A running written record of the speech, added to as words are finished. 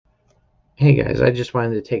Hey guys, I just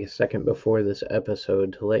wanted to take a second before this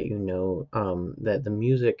episode to let you know that the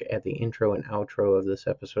music at the intro and outro of this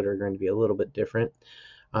episode are going to be a little bit different.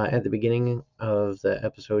 At the beginning of the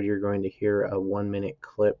episode, you're going to hear a 1 minute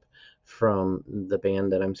clip from the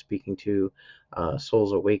band that I'm speaking to,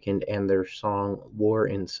 Souls Awakened, and their song War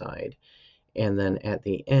Inside. And then at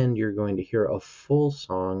the end, you're going to hear a full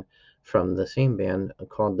song from the same band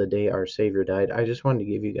called The Day Our Savior Died. I just wanted to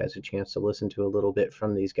give you guys a chance to listen to a little bit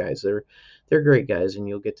from these guys. They're great guys, and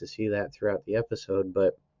you'll get to see that throughout the episode.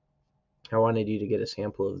 But I wanted you to get a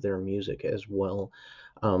sample of their music as well.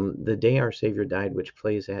 The Day Our Savior Died, which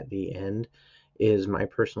plays at the end, is my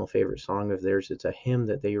personal favorite song of theirs. It's a hymn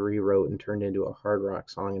that they rewrote and turned into a hard rock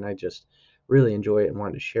song, and I just really enjoy it and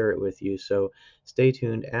wanted to share it with you. So stay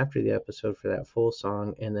tuned after the episode for that full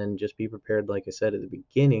song, and then just be prepared, like I said at the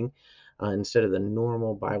beginning. Instead of the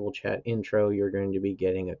normal Bible chat intro, you're going to be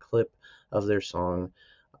getting a clip of their song,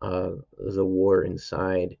 The War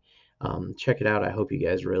Inside. Check it out. I hope you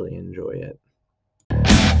guys really enjoy it.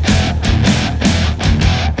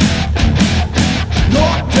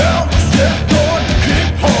 Knock down, step on,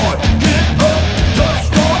 kick hard, get up,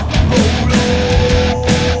 dust off, roll on.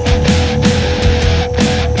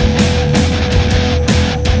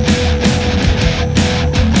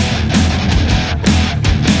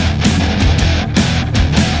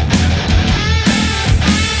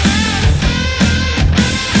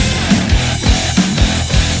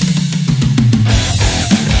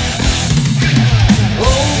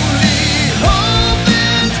 Holy hope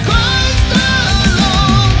is Christ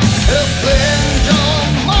alone. Help cleanse your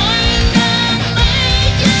mind and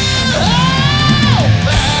make you whole.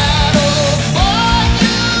 Battle fought,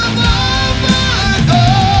 you've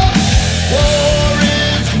overcome. War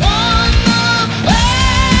is won, the past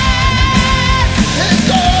is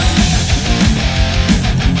gone.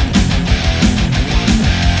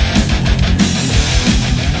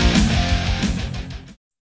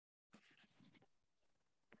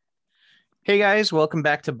 Hey guys, welcome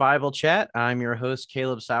back to Bible Chat. I'm your host,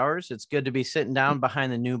 Caleb Sowers. It's good to be sitting down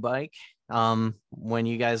behind the new bike. When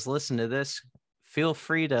you guys listen to this, feel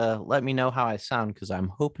free to let me know how I sound because I'm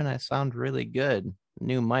hoping I sound really good.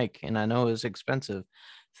 New mic, and I know it's expensive.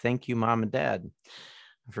 Thank you, Mom and Dad,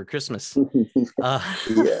 for Christmas.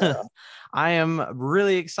 Yeah. I am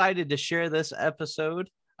really excited to share this episode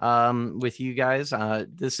with you guys.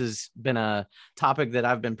 This has been a topic that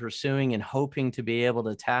I've been pursuing and hoping to be able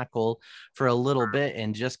to tackle for a little bit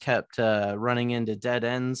and just kept running into dead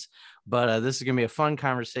ends. But this is going to be a fun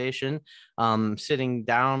conversation. Sitting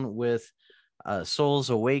down with Souls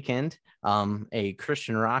Awakened, a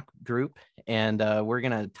Christian rock group, and we're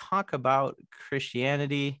going to talk about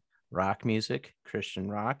Christianity, rock music, Christian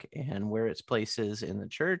rock, and where its place is in the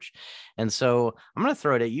church. And so I'm going to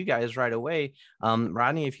throw it at you guys right away.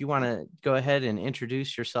 Rodney, if you want to go ahead and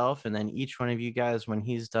introduce yourself, and then each one of you guys, when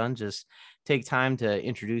he's done, just take time to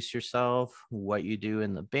introduce yourself, what you do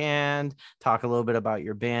in the band, talk a little bit about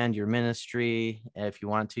your band, your ministry, if you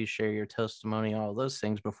want to share your testimony, all those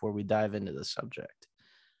things before we dive into the subject.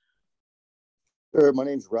 Sure, my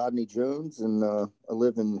name's Rodney Jones, and I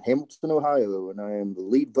live in Hamilton, Ohio, and I am the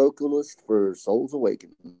lead vocalist for Souls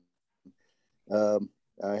Awakened. I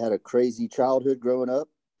had a crazy childhood growing up,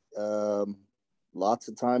 lots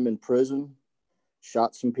of time in prison,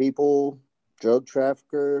 shot some people, drug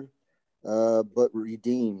trafficker, but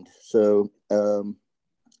redeemed. So,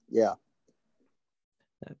 yeah,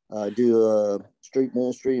 I do street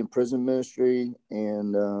ministry and prison ministry,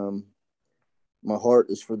 and my heart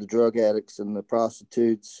is for the drug addicts and the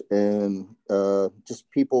prostitutes and just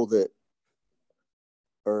people that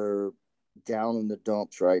are down in the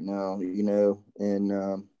dumps right now,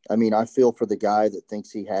 and I mean, I feel for the guy that thinks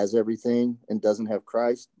he has everything and doesn't have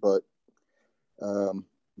Christ, but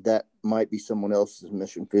that might be someone else's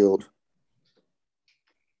mission field.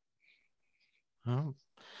 Oh,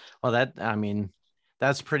 well,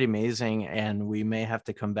 that's pretty amazing. And we may have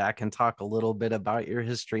to come back and talk a little bit about your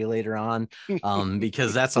history later on,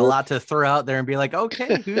 because that's a lot to throw out there and be like,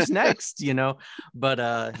 okay, who's next,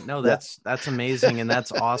 but no, that's amazing. And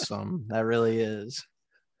that's awesome. That really is.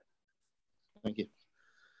 Thank you.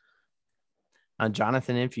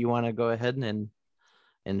 Jonathan, if you want to go ahead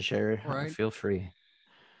and share, Right. feel free.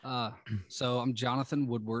 So I'm Jonathan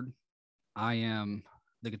Woodward. I am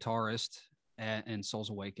the guitarist in Souls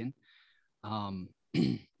Awaken.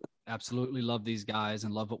 Absolutely love these guys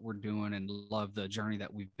and love what we're doing and love the journey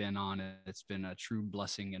that we've been on. It's been a true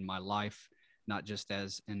blessing in my life, not just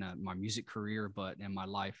as in my music career, but in my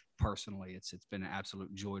life personally. It's been an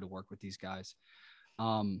absolute joy to work with these guys.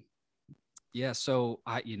 Yeah. So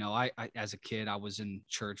I as a kid, I was in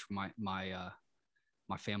church. My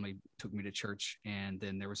my family took me to church, and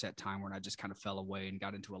then there was that time when I just kind of fell away and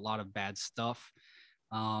got into a lot of bad stuff.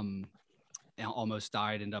 And almost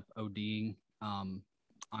died, ended up ODing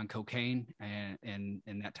on cocaine, and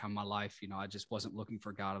in that time of my life, I just wasn't looking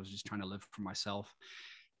for God. I was just trying to live for myself,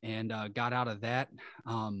 and got out of that.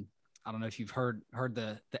 I don't know if you've heard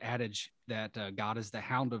the adage that God is the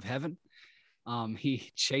hound of heaven.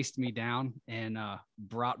 He chased me down and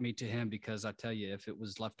brought me to him, because I tell you, if it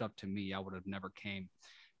was left up to me, I would have never came.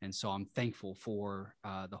 And so I'm thankful for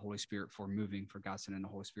the Holy Spirit, for moving, for God sending the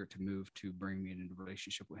Holy Spirit to move, to bring me into a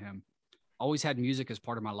relationship with him. Always had music as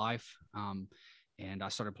part of my life. And I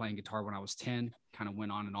started playing guitar when I was 10, kind of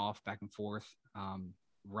went on and off, back and forth.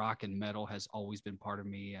 Rock and metal has always been part of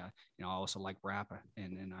me. I also like rap,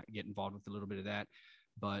 and I get involved with a little bit of that,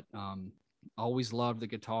 but always loved the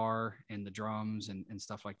guitar and the drums and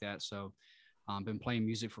stuff like that. So been playing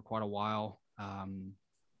music for quite a while.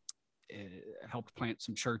 Helped plant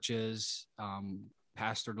some churches,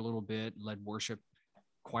 pastored a little bit, led worship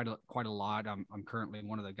quite a lot. I'm currently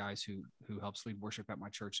one of the guys who helps lead worship at my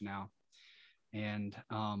church now. And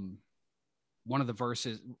one of the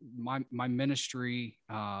verses, my ministry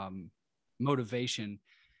motivation,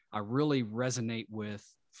 I really resonate with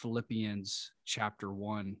Philippians chapter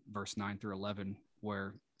 1, verse 9 through 11,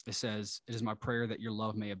 where it says, "It is my prayer that your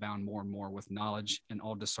love may abound more and more with knowledge and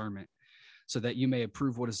all discernment, so that you may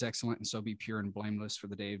approve what is excellent, and so be pure and blameless for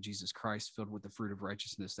the day of Jesus Christ, filled with the fruit of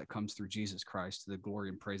righteousness that comes through Jesus Christ, to the glory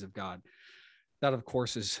and praise of God." That, of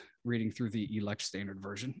course, is reading through the Elect Standard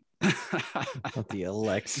Version. The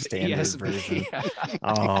Elect Standard Yes, Version. yeah.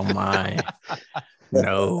 Oh my.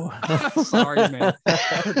 No. Sorry, man.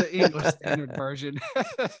 The English Standard Version.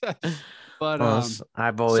 But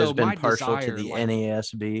I've always so been my partial to desire, the like,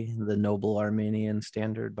 NASB, the Noble Armenian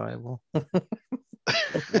Standard Bible.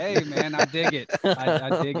 hey, man, I dig it.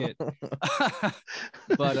 I dig it.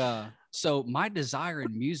 But so my desire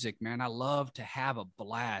in music, man, I love to have a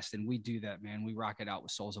blast, and we do that, man. We rock it out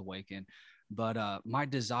with Souls Awaken. But my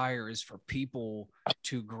desire is for people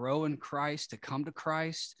to grow in Christ, to come to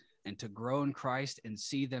Christ, and to grow in Christ, and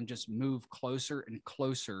see them just move closer and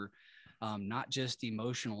closer, not just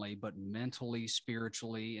emotionally, but mentally,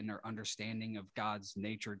 spiritually, in their understanding of God's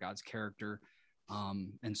nature, God's character.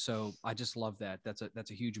 And so I just love that.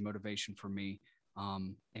 That's a huge motivation for me.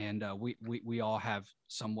 And we all have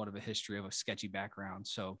somewhat of a history of a sketchy background.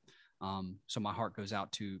 So my heart goes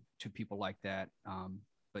out to people like that.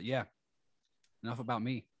 But yeah, enough about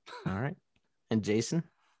me. All right. And Jason?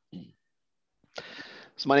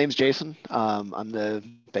 So my name's Jason. I'm the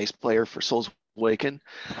bass player for Souls Awaken.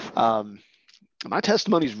 My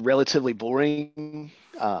testimony is relatively boring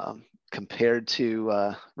compared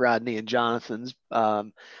to Rodney and Jonathan's.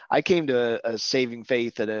 I came to a saving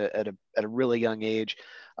faith at a really young age.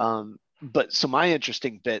 But so my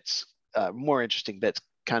more interesting bits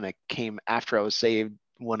kind of came after I was saved,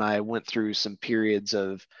 when I went through some periods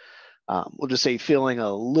of, we'll just say, feeling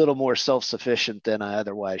a little more self-sufficient than I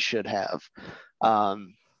otherwise should have.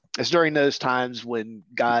 It's during those times when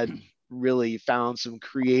God really found some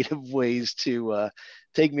creative ways to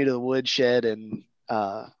take me to the woodshed and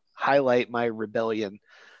highlight my rebellion.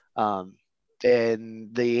 And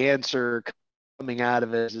the answer coming out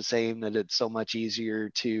of it is the same, that it's so much easier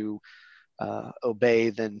to obey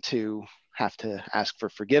than to have to ask for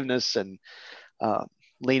forgiveness, and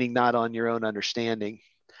leaning not on your own understanding.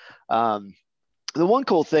 The one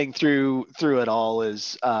cool thing through it all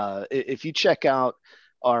is, if you check out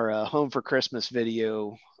our Home for Christmas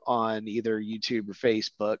video on either YouTube or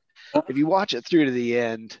Facebook, if you watch it through to the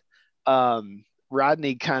end,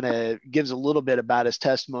 Rodney kind of gives a little bit about his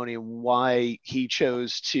testimony and why he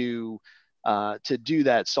chose to do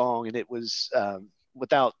that song. And it was,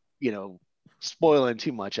 without spoiling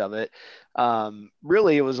too much of it,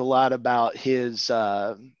 really it was a lot about his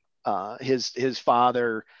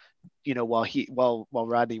father, while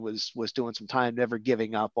Rodney was doing some time, never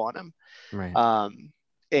giving up on him. Right.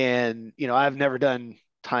 And I've never done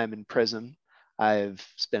time in prison. I've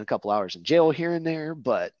spent a couple hours in jail here and there,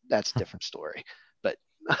 but that's a different story. But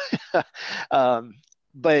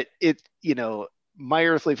but it, my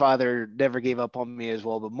earthly father never gave up on me as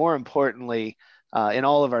well. But more importantly, in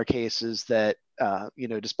all of our cases, that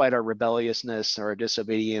despite our rebelliousness or our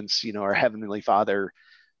disobedience, our heavenly Father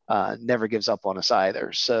never gives up on us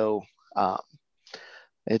either. So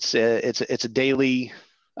it's a daily,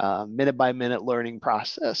 minute by minute learning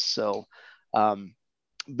process. So,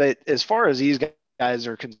 but as far as these guys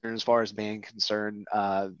are concerned, as far as band concerned,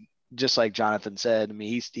 just like Jonathan said, I mean,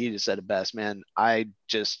 he just said it best, man. I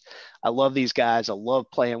love these guys. I love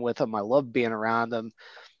playing with them. I love being around them.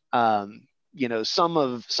 Some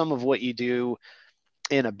of what you do,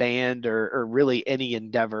 in a band or really any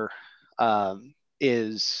endeavor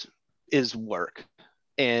is work.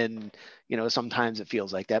 And sometimes it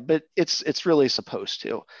feels like that, but it's really supposed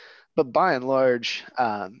to. But by and large,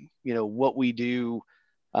 what we do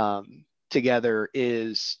together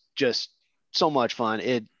is just so much fun.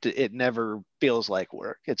 It never feels like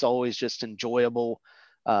work. It's always just enjoyable.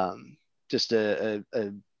 Just a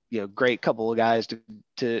great couple of guys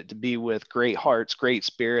to be with, great hearts, great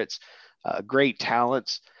spirits, great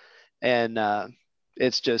talents, and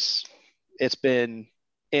it's been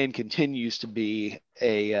and continues to be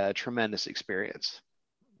a tremendous experience.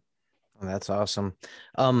 That's awesome.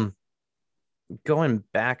 Um, Going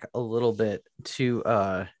back a little bit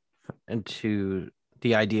to into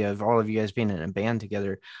the idea of all of you guys being in a band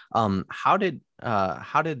together. How did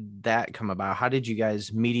that come about? How did you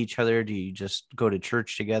guys meet each other? Do you just go to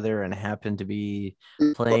church together and happen to be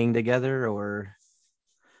playing together, or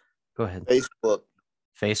go ahead? Facebook.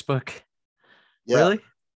 Facebook? Yeah. Really?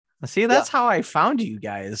 See, Yeah. that's how I found you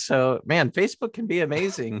guys. So, man, Facebook can be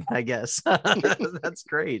amazing, I guess. That's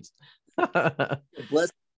great.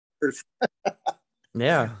 Bless.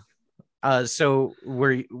 Yeah. So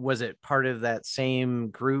was it part of that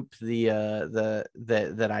same group,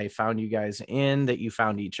 that I found you guys in, that you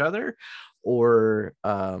found each other, or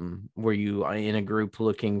were you in a group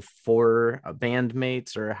looking for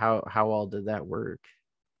bandmates, or how all did that work?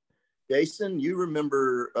 Jason, you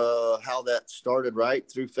remember how that started, right?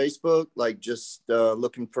 Through Facebook, like just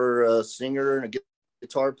looking for a singer and a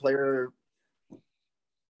guitar player.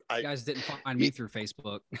 You guys didn't find me through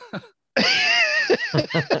Facebook.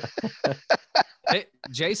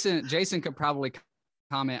 Jason could probably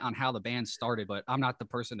comment on how the band started, but I'm not the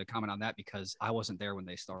person to comment on that because I wasn't there when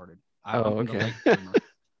they started. I'm okay.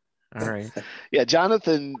 All right. Yeah,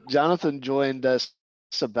 Jonathan joined us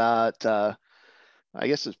about I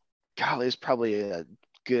guess it's probably a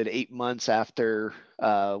good 8 months after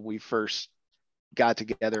we first got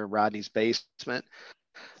together in Rodney's basement.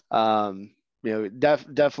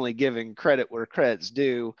 Definitely giving credit where credit's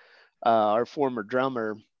due. Our former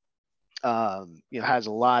drummer, has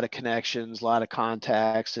a lot of connections, a lot of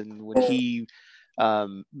contacts, and when he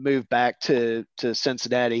moved back to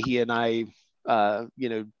Cincinnati, he and I,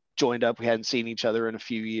 joined up. We hadn't seen each other in a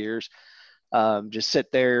few years. Just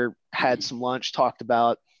sit there, had some lunch, talked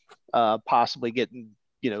about possibly getting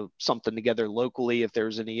something together locally if there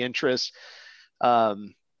was any interest.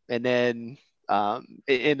 And then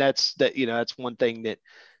and that's one thing that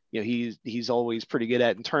he's always pretty good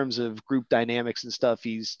at in terms of group dynamics and stuff.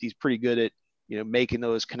 He's pretty good at making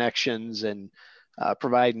those connections and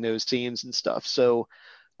providing those scenes and stuff. So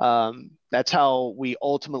that's how we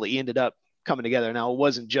ultimately ended up coming together. Now it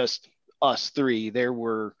wasn't just us three. There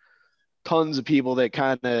were tons of people that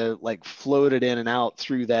kind of like floated in and out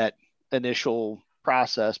through that initial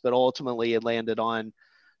process, but ultimately it landed on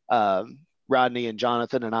Rodney and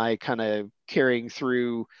Jonathan and I kind of carrying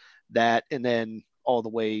through that, and then all the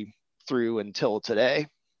way through until today.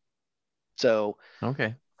 So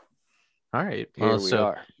Okay. All right. Here Well, we so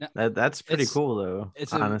are. that's pretty cool, though.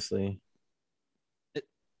 Honestly,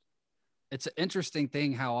 it's an interesting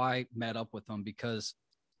thing how I met up with them, because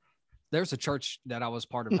there's a church that I was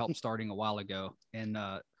part of help starting a while ago. And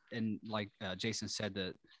like Jason said,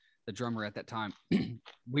 the drummer at that time,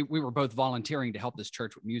 we were both volunteering to help this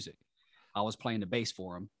church with music. I was playing the bass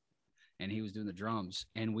for him and he was doing the drums,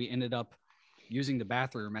 and we ended up using the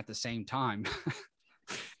bathroom at the same time.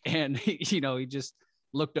 And he just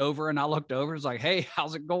looked over and I looked over. He's like, "Hey,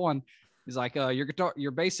 how's it going?" He's like,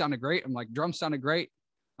 your bass sounded great." I'm like, "Drums sounded great."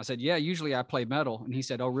 I said, "Yeah, usually I play metal." And he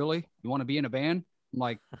said, "Oh, really? You want to be in a band?" I'm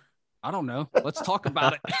like, "I don't know. Let's talk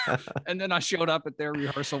about it." And then I showed up at their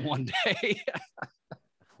rehearsal one day.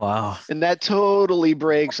 wow. And that totally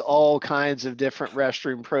breaks all kinds of different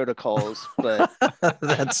restroom protocols, but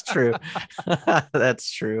That's true.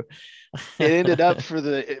 That's true. it ended up for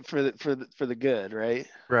the good, right?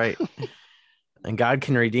 Right. And God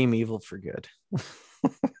can redeem evil for good.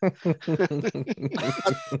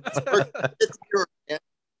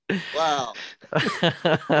 Wow.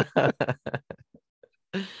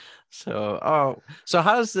 So how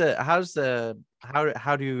do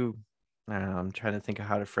I don't know, I'm trying to think of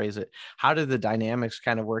how to phrase it. How do the dynamics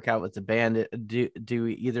kind of work out with the band? Do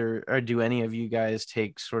either, or do any of you guys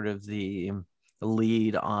take sort of the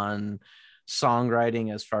lead on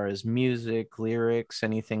songwriting as far as music, lyrics,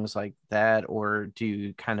 any things like that, or do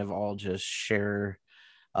you kind of all just share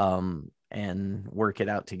and work it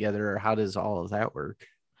out together, or how does all of that work?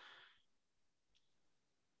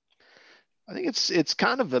 I think it's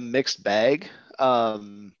kind of a mixed bag.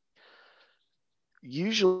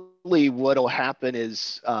 Usually what'll happen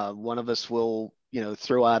is one of us will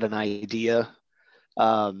throw out an idea.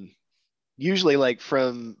 Usually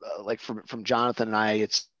from Jonathan and I,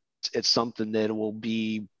 it's something that will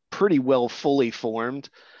be pretty well fully formed.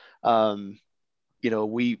 Um,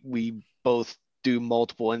 we both do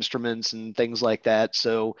multiple instruments and things like that.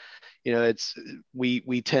 So, it's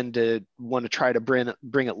we tend to want to try to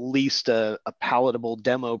bring at least a palatable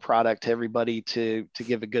demo product to everybody to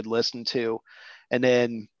give a good listen to. And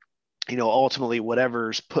then, ultimately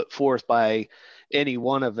whatever's put forth by any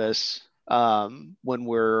one of us, when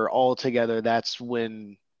we're all together, that's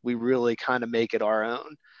when we really kind of make it our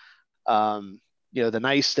own. The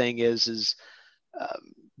nice thing is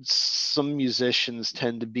um, some musicians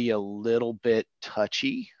tend to be a little bit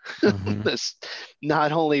touchy, Mm-hmm.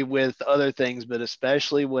 not only with other things, but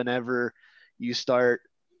especially whenever you start,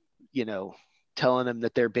 you know, telling them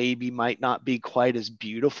that their baby might not be quite as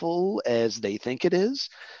beautiful as they think it is.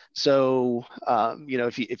 So,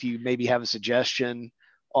 if you maybe have a suggestion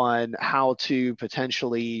on how to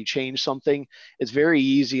potentially change something, it's very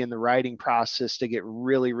easy in the writing process to get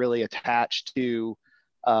really, really attached to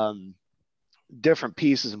um, different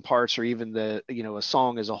pieces and parts, or even a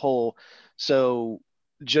song as a whole. So,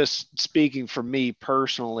 just speaking for me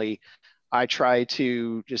personally, I try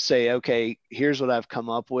to just say, okay, here's what I've come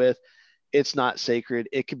up with. It's not sacred.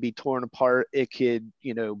 It could be torn apart. It could,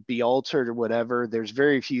 be altered or whatever. There's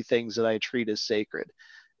very few things that I treat as sacred.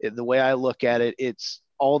 The way I look at it, it's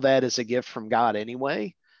all that is a gift from God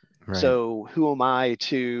anyway. Right. So who am I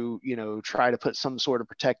to, try to put some sort of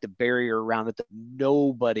protective barrier around it that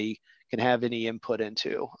nobody can have any input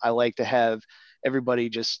into? I like to have everybody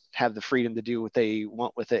just have the freedom to do what they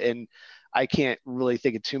want with it. And I can't really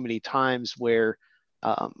think of too many times where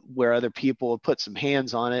other people have put some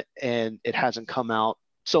hands on it and it hasn't come out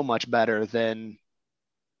so much better than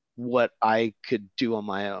what I could do on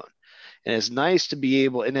my own. And it's nice to be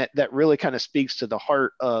able, and that really kind of speaks to the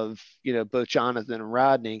heart of, both Jonathan and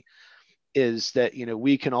Rodney, is that,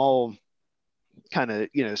 we can all kind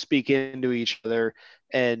of, speak into each other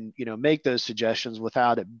and, make those suggestions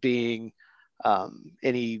without it being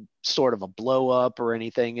any sort of a blow up or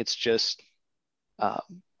anything. It's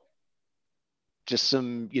um, just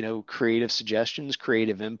some, creative suggestions,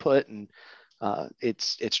 creative input, and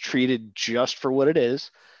it's treated just for what it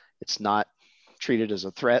is. It's not treated as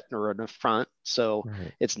a threat or an affront. So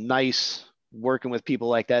Right. it's nice working with people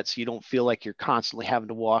like that, so you don't feel like you're constantly having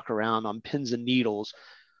to walk around on pins and needles,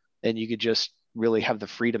 and you could just really have the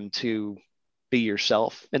freedom to be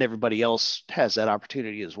yourself, and everybody else has that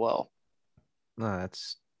opportunity as well. No,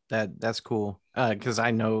 that's cool. Because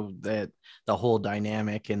I know that the whole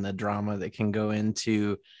dynamic and the drama that can go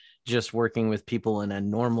into just working with people in a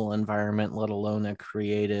normal environment, let alone a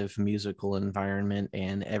creative musical environment,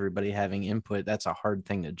 and everybody having input, that's a hard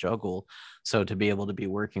thing to juggle. So to be able to be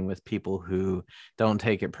working with people who don't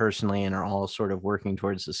take it personally and are all sort of working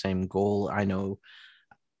towards the same goal, I know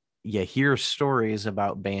you hear stories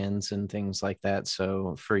about bands and things like that.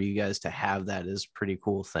 So for you guys to have that is pretty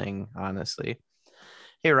cool thing, honestly.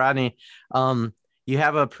 Hey Rodney, you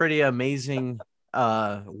have a pretty amazing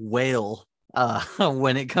wail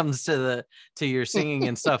when it comes to your singing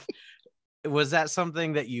and stuff. Was that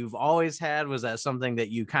something that you've always had? Was that something that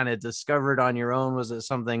you kind of discovered on your own? Was it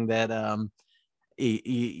something that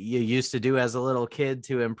you used to do as a little kid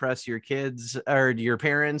to impress your kids or your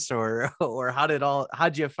parents, or or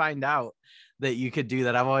how'd you find out that you could do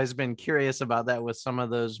that? I've always been curious about that with some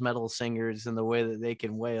of those metal singers and the way that they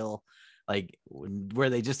can wail. Like, were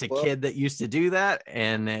they just a Well, kid that used to do that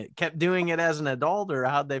and it kept doing it as an adult, or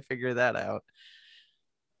how'd they figure that out?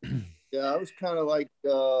 yeah, I was kind of like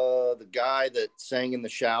the guy that sang in the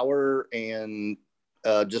shower, and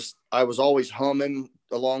just I was always humming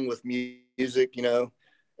along with music,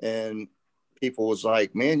 and people was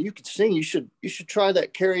like, "Man, you could sing. You should try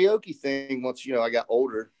that karaoke thing." Once I got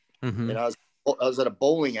older, Mm-hmm. and I was at a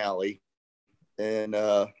bowling alley, and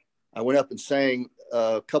I went up and sang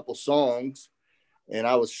a couple songs, and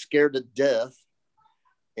I was scared to death,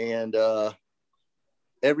 and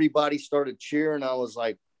everybody started cheering. I was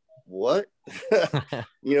like, "What?"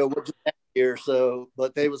 What just happened here? So,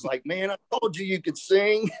 but they was like, "Man, I told you you could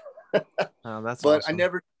sing." Oh, that's But I awesome.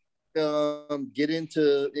 never get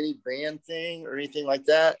into any band thing or anything like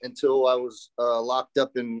that until I was locked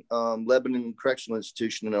up in Lebanon Correctional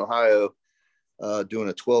Institution in Ohio, doing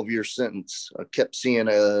a 12-year sentence. I kept seeing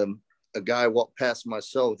a guy walk past my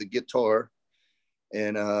cell with a guitar,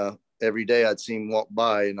 and every day I'd see him walk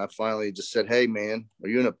by, and I finally just said, "Hey, man, are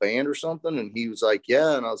you in a band or something?" And he was like,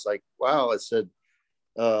 "Yeah." And I was like, "Wow." I said,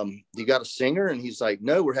 "You got a singer?" And he's like,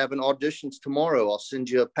 "No, we're having auditions tomorrow. I'll send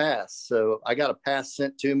you a pass." So I got a pass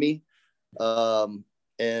sent to me,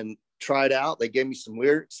 and tried out. They gave me some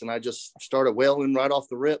lyrics, and I just started wailing right off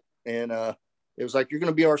the rip. And it was like, "You're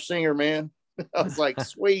going to be our singer, man." I was like,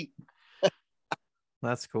 "Sweet."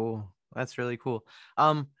 That's cool. That's really cool.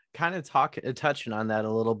 Kind of touching on that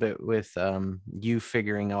a little bit with you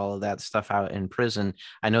figuring all of that stuff out in prison.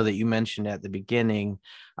 I know that you mentioned at the beginning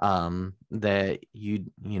that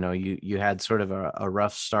you had sort of a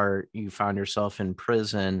rough start. You found yourself in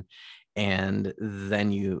prison, and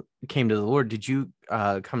then you came to the Lord. Did you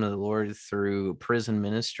come to the Lord through prison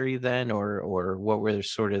ministry then, or what were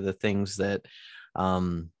sort of the things that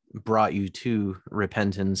brought you to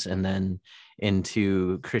repentance and then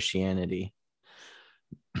into Christianity?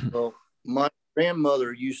 Well, my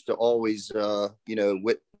grandmother used to always,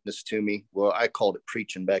 witness to me. Well, I called it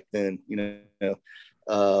preaching back then,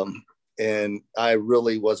 and I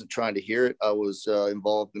really wasn't trying to hear it. I was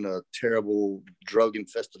involved in a terrible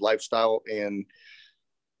drug-infested lifestyle, and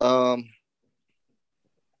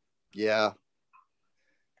yeah,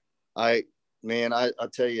 I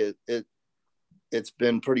tell you, it's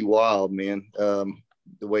been pretty wild, man.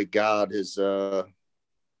 The way God has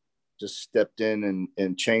just stepped in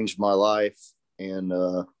and changed my life. And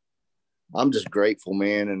I'm just grateful,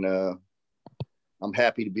 man. And I'm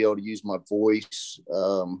happy to be able to use my voice,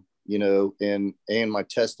 and my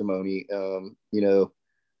testimony,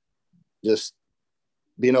 just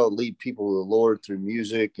being able to lead people to the Lord through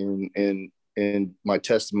music and my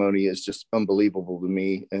testimony is just unbelievable to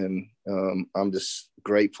me. And I'm just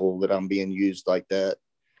grateful that I'm being used like that,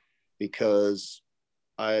 because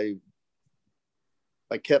I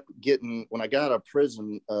kept getting, when I got out of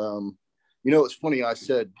prison, it's funny. I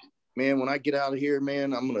said, man, when I get out of here,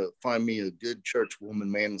 man, I'm going to find me a good church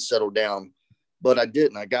woman, man, and settle down. But I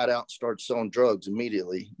didn't. I got out and started selling drugs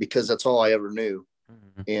immediately, because that's all I ever knew.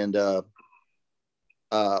 Mm-hmm. And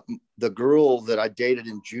the girl that I dated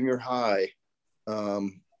in junior high, I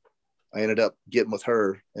ended up getting with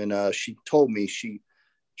her, and she told me, she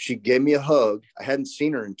gave me a hug. I hadn't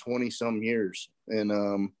seen her in 20 some years.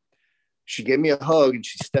 And she gave me a hug, and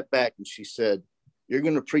she stepped back and she said, "You're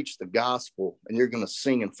going to preach the gospel, and you're going to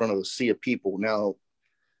sing in front of a sea of people." Now,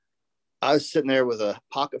 I was sitting there with a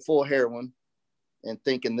pocket full of heroin and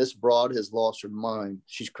thinking, this broad has lost her mind.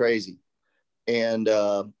 She's crazy. And,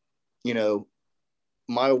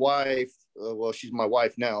 my wife, well, she's my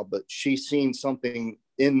wife now, but she's seen something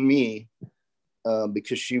in me,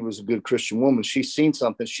 because she was a good Christian woman. She's seen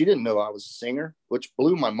something. She didn't know I was a singer, which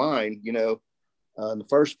blew my mind, in the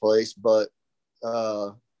first place. But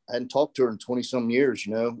I hadn't talked to her in 20 some years,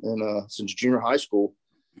 and since junior high school.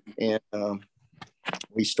 And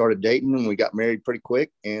we started dating, and we got married pretty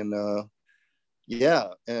quick. And now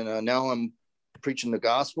I'm preaching the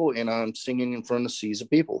gospel, and I'm singing in front of seas of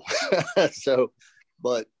people. So,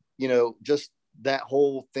 but, just that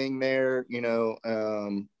whole thing there,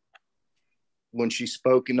 when she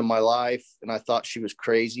spoke into my life and I thought she was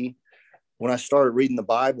crazy, when I started reading the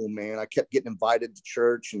Bible, man, I kept getting invited to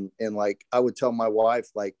church, and like, I would tell my wife,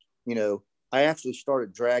 like, I actually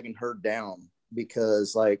started dragging her down,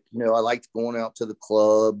 because like, I liked going out to the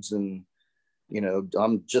clubs, and,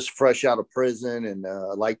 I'm just fresh out of prison, and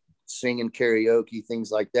I like singing karaoke,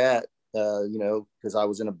 things like that, because I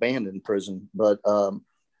was in a band in prison. But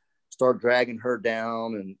started dragging her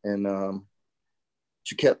down, and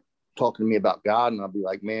she kept talking to me about God, and I'd be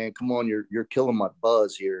like, man, come on, you're killing my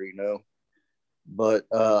buzz here, But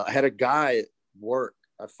I had a guy at work.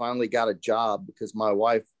 I finally got a job, because my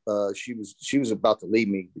wife, she was about to leave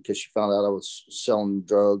me, because she found out I was selling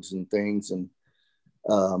drugs and things. And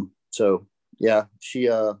so yeah,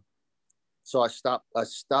 so I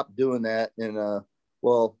stopped doing that. And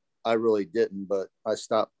well, I really didn't, but I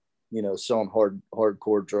stopped, selling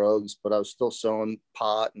hardcore drugs, but I was still selling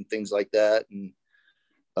pot and things like that. And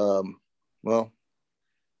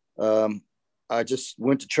I just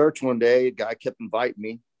went to church one day. A guy kept inviting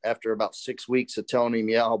me. After about 6 weeks of telling him,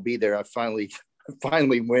 yeah, I'll be there, I finally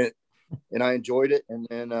went, and I enjoyed it. And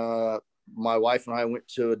then my wife and I went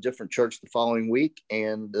to a different church the following week,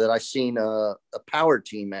 and that I seen a power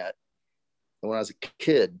team at when I was a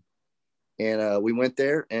kid. And we went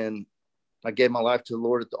there, and I gave my life to the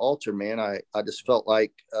Lord at the altar, man. I just felt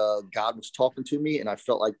like God was talking to me, and I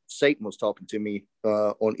felt like Satan was talking to me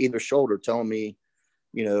on either shoulder, telling me,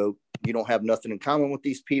 you don't have nothing in common with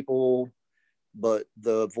these people. But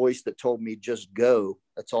the voice that told me, just go,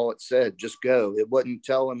 that's all it said, just go. It wasn't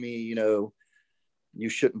telling me, you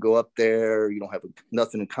shouldn't go up there. You don't have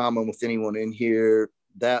nothing in common with anyone in here.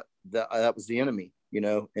 That was the enemy,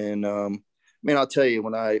 And man, I'll tell you,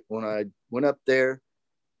 when I went up there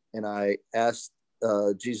and I asked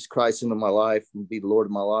Jesus Christ into my life and be the Lord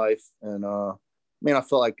of my life, and man, I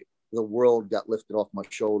felt like the world got lifted off my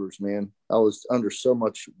shoulders, man. I was under so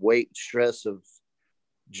much weight and stress of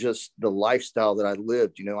just the lifestyle that I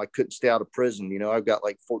lived. You know, I couldn't stay out of prison. You know, I've got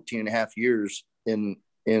like 14 and a half years in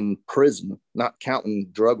prison, not counting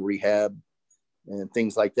drug rehab and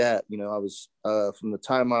things like that. You know, I was from the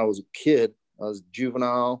time I was a kid, I was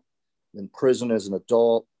juvenile, in prison as an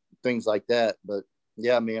adult, things like that. But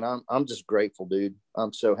yeah, man, I'm just grateful, dude.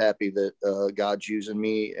 I'm so happy that God's using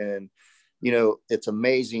me, and you know, it's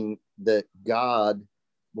amazing that God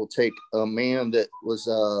will take a man that was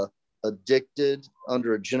addicted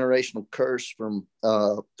under a generational curse from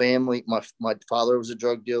family. My father was a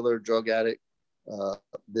drug dealer, drug addict.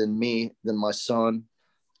 Then me, then my son,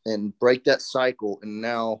 and break that cycle. And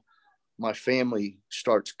now my family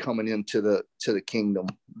starts coming into the kingdom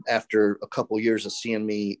after a couple of years of seeing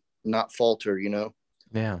me not falter, you know.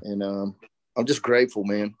 Yeah. And I'm just grateful,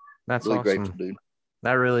 man. That's really awesome. grateful, dude.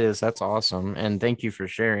 That really is. That's awesome. And thank you for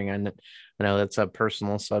sharing. I know that's a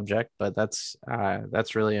personal subject, but that's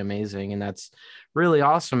really amazing. And that's really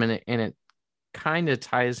awesome. And it kind of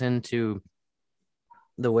ties into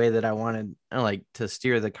the way that I wanted like to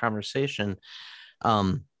steer the conversation.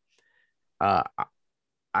 Um, uh,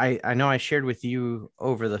 I know I shared with you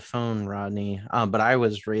over the phone, Rodney, but I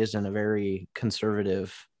was raised in a very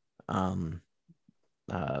conservative, um,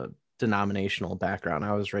 uh, denominational background.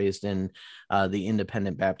 I was raised in the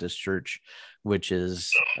Independent Baptist Church, which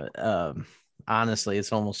is honestly,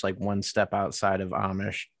 it's almost like one step outside of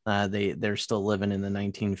Amish. They're still living in the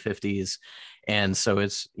 1950s, and so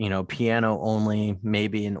it's, you know, piano only,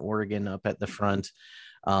 maybe an organ up at the front,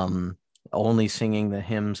 um, only singing the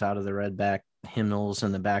hymns out of the red back hymnals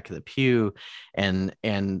in the back of the pew. And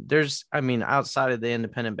there's, I mean, outside of the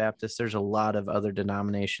Independent Baptist, there's a lot of other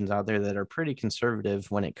denominations out there that are pretty conservative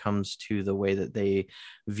when it comes to the way that they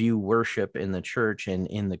view worship in the church and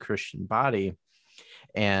in the Christian body.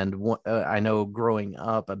 And I know growing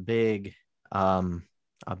up, a big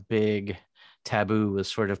taboo was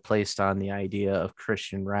sort of placed on the idea of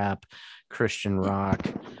Christian rap, Christian rock,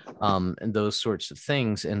 and those sorts of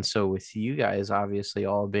things. And so with you guys, obviously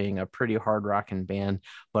all being a pretty hard rocking band,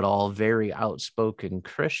 but all very outspoken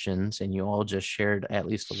Christians, and you all just shared at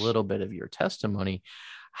least a little bit of your testimony,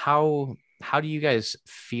 how do you guys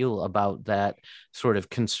feel about that sort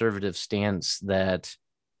of conservative stance that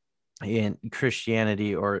in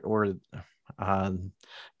Christianity or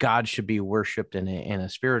God should be worshipped in a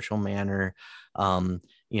spiritual manner?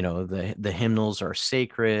 You know, the hymnals are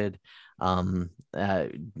sacred. Um, uh,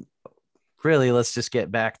 Really, let's just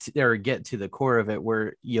get to the core of it,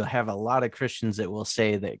 where you'll have a lot of Christians that will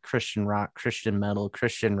say that Christian rock, Christian metal,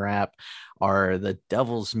 Christian rap are the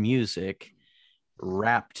devil's music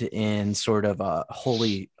wrapped in sort of a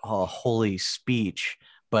holy speech,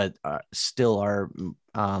 but still are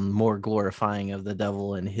more glorifying of the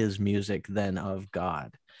devil and his music than of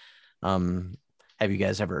God. Um, have you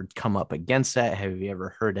guys ever come up against that? Have you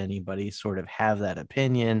ever heard anybody sort of have that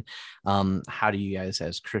opinion? How do you guys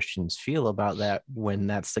as Christians feel about that when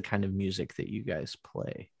that's the kind of music that you guys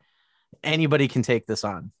play? Anybody can take this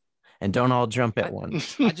on, and don't all jump at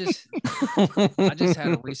once. I just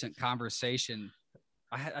had a recent conversation.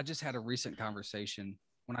 I just had a recent conversation.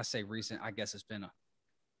 When I say recent, I guess it's been I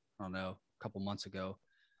don't know, a couple months ago.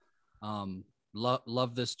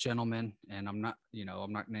 Love this gentleman, and I'm not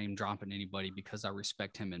name dropping anybody because I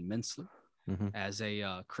respect him immensely as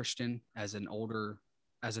a Christian, as an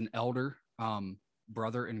elder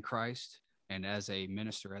brother in Christ, and as a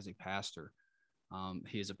minister, as a pastor.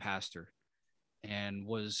 He is a pastor, and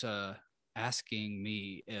was asking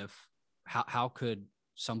me if how could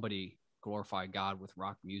somebody glorify God with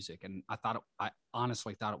rock music, and I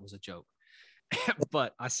honestly thought it was a joke.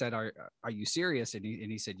 But I said, "Are you serious?" And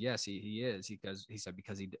he said, "Yes, he is." Because he said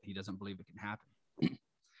because he doesn't believe it can happen.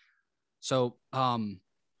 So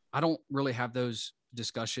I don't really have those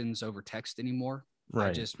discussions over text anymore.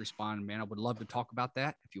 Right. I just respond, man, I would love to talk about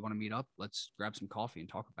that. If you want to meet up, let's grab some coffee and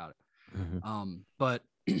talk about it. But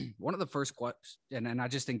one of the first questions, and I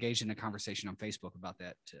just engaged in a conversation on Facebook about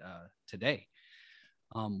that today.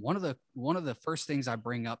 One of the first things I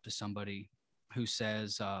bring up to somebody who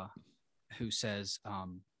says,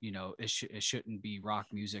 you know, it shouldn't be rock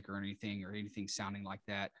music or anything sounding like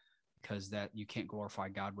that, because that you can't glorify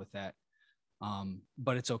God with that.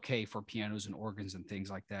 But it's okay for pianos and organs and things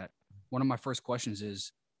like that. One of my first questions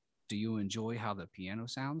is, do you enjoy how the piano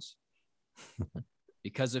sounds?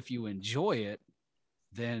 Because if you enjoy it,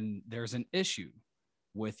 then there's an issue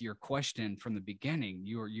with your question from the beginning.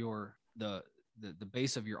 The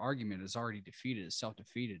base of your argument is already defeated, is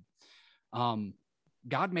self-defeated.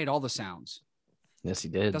 God made all the sounds. Yes, he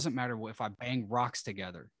did. It doesn't matter if I bang rocks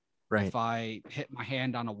together. Right. if I hit my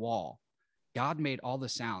hand on a wall. God made all the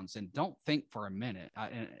sounds. And don't think for a minute.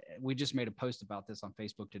 And we just made a post about this on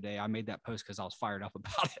Facebook today. I made that post because I was fired up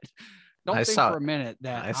about it. Don't I think saw for it. a minute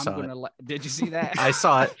that I I'm saw going to did you see that? I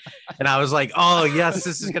saw it and I was like, oh yes,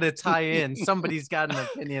 this is going to tie in. Somebody's got an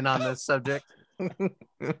opinion on this subject.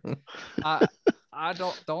 I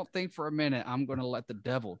don't think for a minute I'm going to let the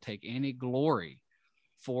devil take any glory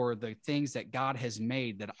for the things that God has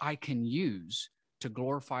made that I can use to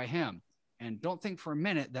glorify him. And don't think for a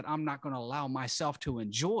minute that I'm not going to allow myself to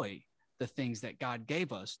enjoy the things that God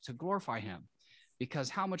gave us to glorify him. Because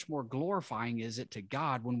how much more glorifying is it to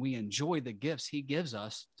God when we enjoy the gifts he gives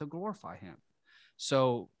us to glorify him?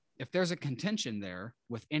 So if there's a contention there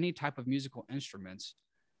with any type of musical instruments,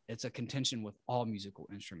 it's a contention with all musical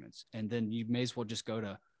instruments. And then you may as well just go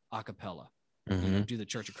to a cappella, do the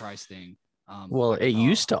Church of Christ thing. Well, it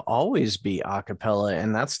used to always be a cappella,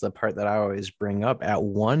 and that's the part that I always bring up. At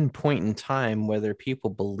one point in time, whether people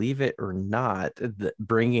believe it or not,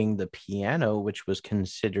 bringing the piano, which was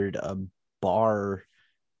considered a bar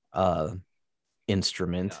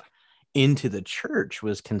instrument, into the church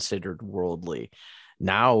was considered worldly.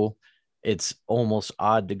 Now it's almost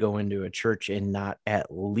odd to go into a church and not at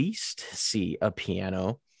least see a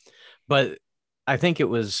piano. But I think it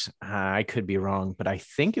was, I could be wrong, but I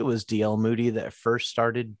think it was D.L. Moody that first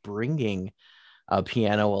started bringing a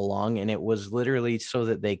piano along, and it was literally so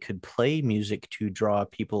that they could play music to draw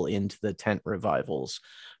people into the tent revivals.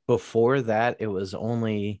 Before that, it was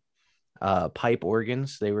only pipe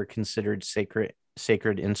organs. They were considered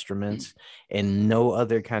sacred instruments, and no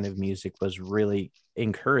other kind of music was really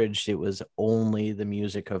encouraged. It was only the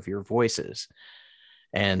music of your voices,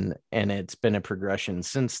 and it's been a progression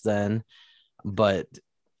since then. But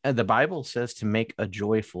the Bible says to make a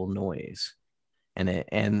joyful noise, and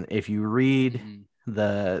if you read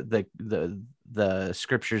the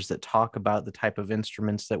scriptures that talk about the type of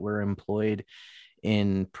instruments that were employed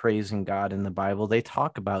in praising God in the Bible, they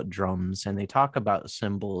talk about drums and they talk about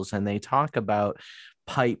cymbals and they talk about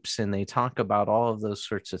pipes and they talk about all of those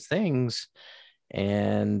sorts of things.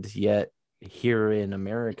 And yet here in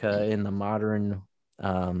America, in the modern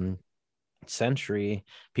century,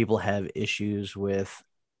 people have issues with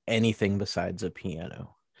anything besides a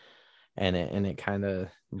piano, and it kind of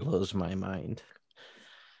blows my mind.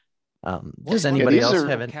 Does anybody else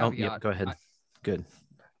have an? Oh, yeah, go ahead. Good.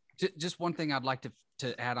 Just one thing I'd like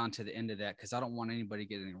to add on to the end of that, because I don't want anybody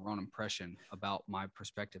getting the wrong impression about my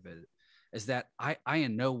perspective, is that I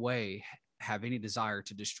in no way have any desire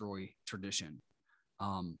to destroy tradition.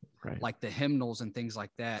 Right. Like the hymnals and things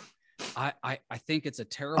like that. I think it's a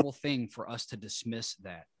terrible thing for us to dismiss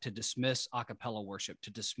that, to dismiss a cappella worship,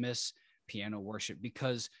 to dismiss piano worship,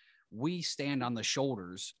 because we stand on the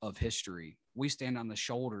shoulders of history. We stand on the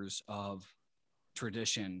shoulders of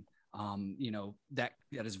tradition, that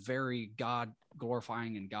is very God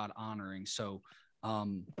glorifying and God honoring. So,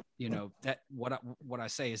 that what I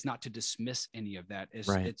say is not to dismiss any of that.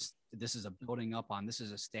 This is a building up on, this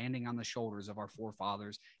is a standing on the shoulders of our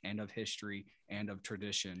forefathers and of history and of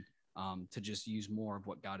tradition. To just use more of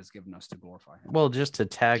what God has given us to glorify him. Well, just to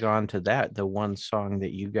tag on to that, the one song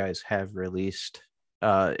that you guys have released,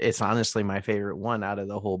 it's honestly my favorite one out of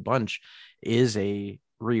the whole bunch, is a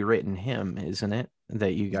rewritten hymn, isn't it,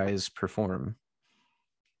 that you guys perform?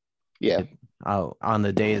 Yeah. On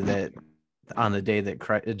the day that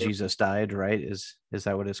Christ, Jesus died, right? Is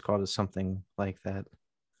that what it's called? Is something like that?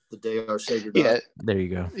 The day our Savior died. Yeah. There you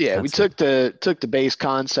go. Yeah, we took the base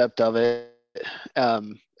concept of it,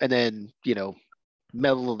 and then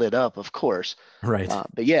mellowed it up, of course. Right.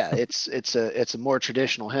 But yeah, it's a more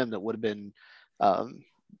traditional hymn that would have been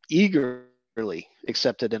eagerly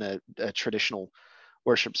accepted in a traditional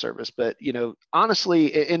worship service. But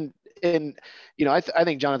honestly, I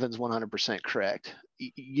think Jonathan's 100% correct.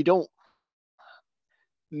 You don't.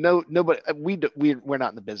 No, nobody. We're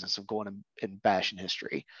not in the business of going and bashing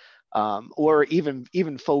history, or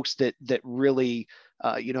even folks that really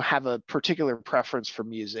have a particular preference for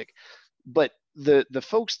music. But the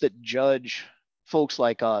folks that judge folks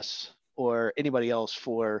like us or anybody else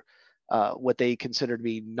for what they consider to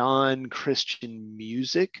be non-Christian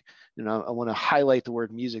music, I want to highlight the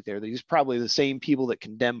word music there. These are probably the same people that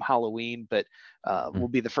condemn Halloween, but will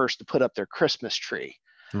be the first to put up their Christmas tree.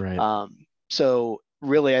 Right. So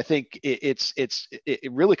really, I think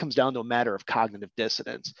it really comes down to a matter of cognitive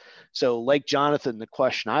dissonance. So like Jonathan, the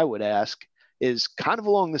question I would ask is kind of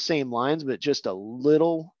along the same lines, but just a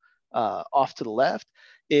little off to the left,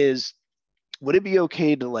 is would it be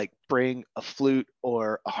okay to like bring a flute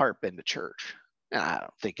or a harp into church? And I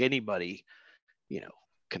don't think anybody,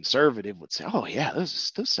 conservative would say, oh yeah,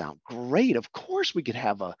 those sound great. Of course we could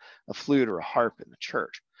have a flute or a harp in the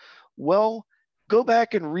church. Well, go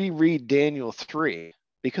back and reread Daniel 3,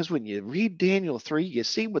 because when you read Daniel 3, you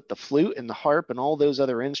see what the flute and the harp and all those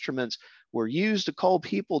other instruments were used to call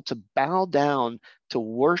people to bow down to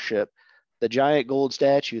worship the giant gold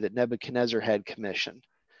statue that Nebuchadnezzar had commissioned.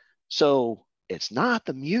 So it's not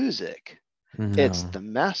the music, it's No. the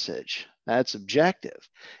message. That's objective.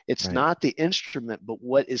 It's Right. not the instrument, but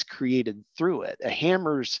what is created through it. A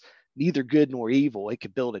hammer's neither good nor evil. It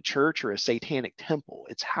could build a church or a satanic temple.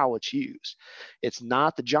 It's how it's used. It's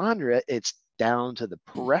not the genre, it's down to the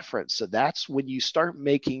preference. So that's when you start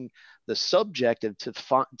making the subjective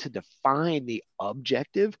to define the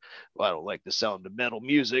objective. Well, I don't like the sound of metal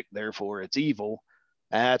music, therefore it's evil.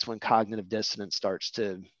 That's when cognitive dissonance starts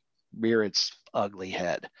to rear its ugly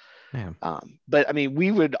head. Yeah. But I mean,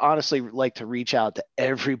 we would honestly like to reach out to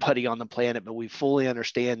everybody on the planet, but we fully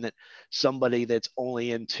understand that somebody that's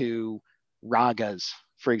only into ragas,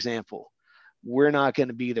 for example, we're not going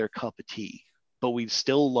to be their cup of tea, but we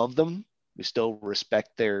still love them. We still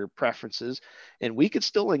respect their preferences, and we could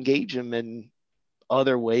still engage them in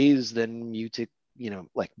other ways than music,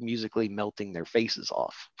 like musically melting their faces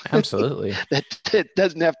off. Absolutely. That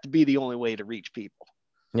doesn't have to be the only way to reach people.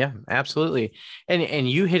 Yeah, absolutely. And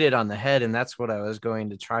you hit it on the head, and that's what I was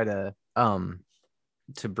going to try to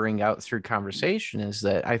bring out through conversation, is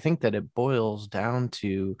that I think that it boils down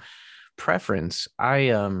to preference.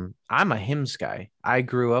 I'm a hymns guy. I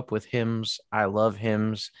grew up with hymns. I love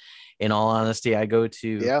hymns. In all honesty, I go to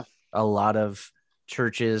Yeah. a lot of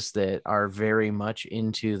churches that are very much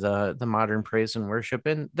into the modern praise and worship,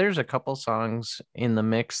 and there's a couple songs in the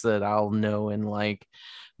mix that I'll know and like,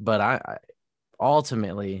 but I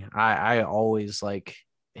ultimately I always like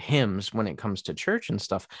hymns when it comes to church and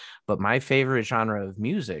stuff. But my favorite genre of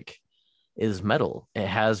music is metal. It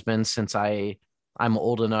has been since I'm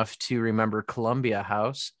old enough to remember Columbia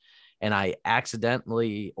House, and I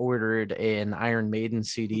accidentally ordered an Iron Maiden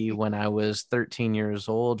CD when I was 13 years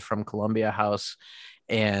old from Columbia House,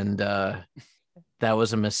 and that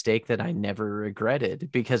was a mistake that I never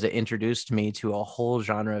regretted, because it introduced me to a whole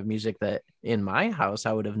genre of music that in my house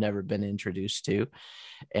I would have never been introduced to.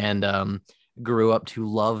 And grew up to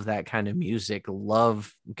love that kind of music,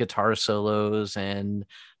 love guitar solos and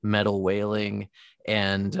metal wailing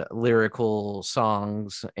and lyrical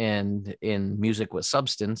songs and in music with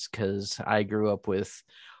substance, because I grew up with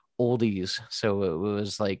oldies. So it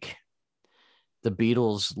was like the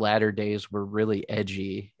Beatles' latter days were really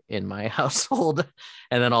edgy in my household.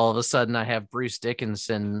 And then all of a sudden I have Bruce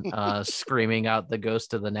Dickinson screaming out the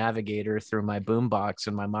Ghost of the Navigator through my boombox,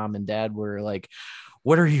 and my mom and dad were like,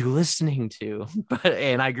 what are you listening to?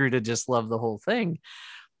 And I grew to just love the whole thing.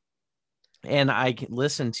 And I can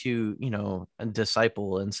listen to,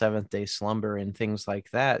 Disciple and Seventh Day Slumber and things like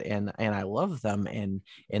that. And I love them. And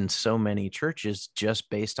in so many churches, just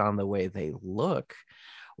based on the way they look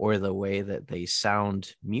or the way that they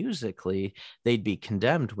sound musically, they'd be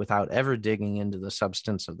condemned without ever digging into the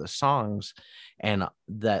substance of the songs. And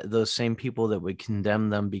that those same people that would condemn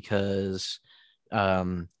them because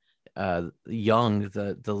Young,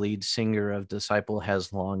 the lead singer of Disciple,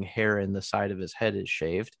 has long hair and the side of his head is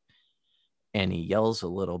shaved, and he yells a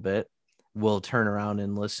little bit, will turn around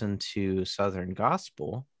and listen to Southern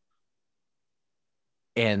Gospel,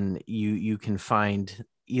 and you can find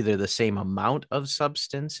either the same amount of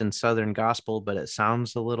substance in Southern Gospel, but it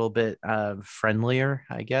sounds a little bit friendlier,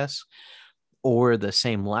 I guess, or the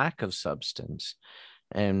same lack of substance.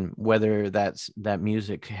 And whether that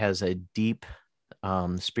music has a deep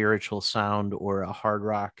spiritual sound or a hard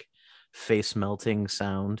rock face melting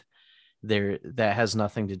sound, that has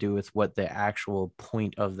nothing to do with what the actual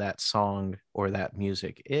point of that song or that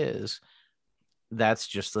music is. That's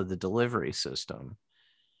just the delivery system.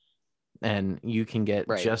 And you can get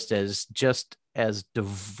Right. just as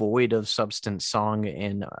devoid of substance song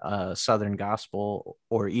in Southern Gospel,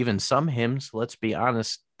 or even some hymns. Let's be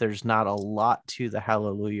honest, there's not a lot to the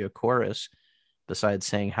Hallelujah chorus besides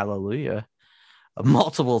saying hallelujah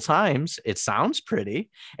multiple times. It sounds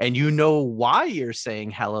pretty, and you know why you're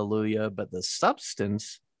saying hallelujah, but the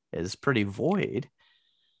substance is pretty void.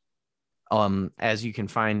 As you can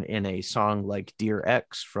find in a song like Dear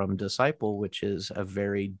X from Disciple, which is a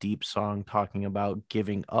very deep song talking about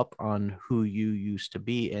giving up on who you used to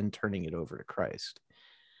be and turning it over to Christ.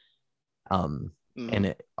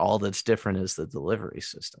 And all that's different is the delivery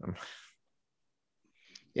system.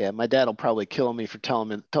 Yeah, my dad will probably kill me for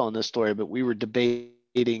telling this story, but we were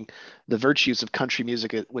debating the virtues of country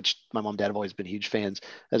music, which my mom and dad have always been huge fans,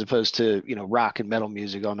 as opposed to rock and metal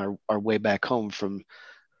music on our way back home from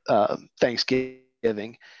Thanksgiving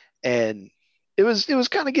Thanksgiving, and it was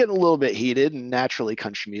kind of getting a little bit heated, and naturally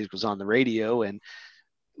country music was on the radio, and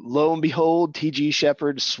lo and behold, TG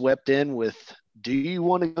Shepherd swept in with "Do You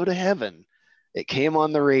Want to Go to Heaven?" It came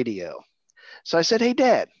on the radio. So I said, "Hey,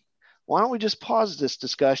 Dad, why don't we just pause this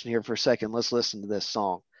discussion here for a second? Let's listen to this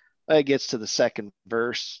song." It gets to the second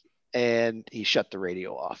verse, and he shut the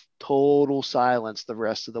radio off. Total silence the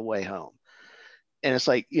rest of the way home. And it's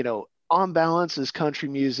like, on balance, is country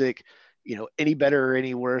music, any better or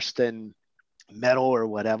any worse than metal or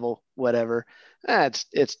whatever?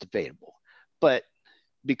 It's debatable. But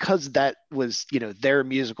because that was their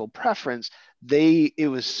musical preference, it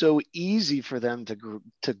was so easy for them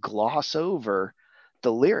to gloss over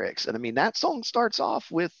the lyrics. And I mean, that song starts off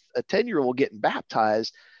with a 10-year-old getting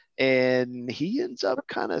baptized, and he ends up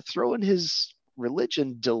kind of throwing his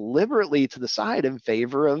religion deliberately to the side in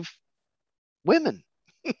favor of women.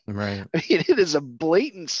 Right. I mean, it is a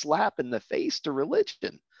blatant slap in the face to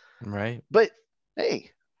religion. Right. But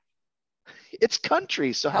hey, it's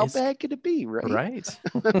country, so how It's- bad could it be, right? Right.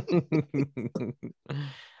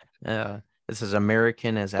 This is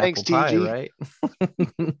American as Thanks, apple pie, TG.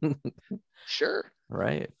 right? Sure.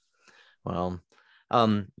 Right. Well,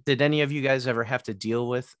 did any of you guys ever have to deal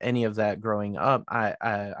with any of that growing up?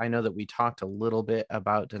 I know that we talked a little bit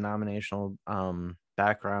about denominational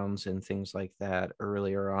backgrounds and things like that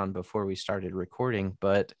earlier on before we started recording,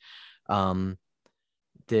 but um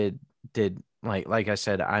did like I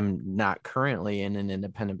said, I'm not currently in an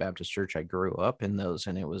independent Baptist church. I grew up in those,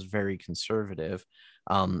 and it was very conservative.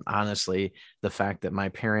 Honestly, the fact that my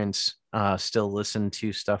parents still listen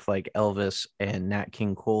to stuff like Elvis and Nat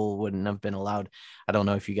King Cole wouldn't have been allowed. I don't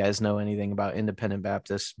know if you guys know anything about independent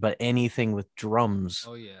Baptists, but anything with drums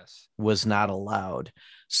Oh yes. was not allowed.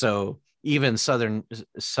 So even Southern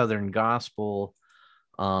gospel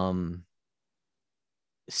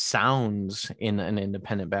sounds in an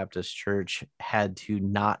independent Baptist church had to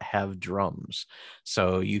not have drums.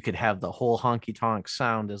 So you could have the whole honky tonk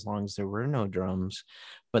sound as long as there were no drums,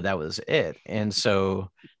 but that was it. And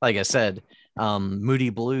so, like I said, Moody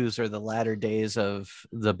Blues, or the latter days of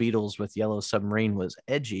the Beatles with Yellow Submarine, was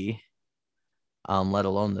edgy, let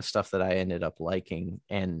alone the stuff that I ended up liking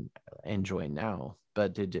and enjoy now.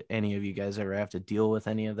 But did any of you guys ever have to deal with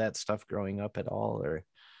any of that stuff growing up at all, or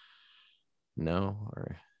no?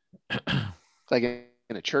 Or Like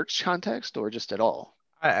in a church context or just at all?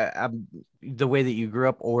 I'm the way that you grew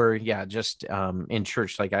up, or yeah, just in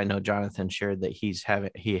church. Like I know Jonathan shared that he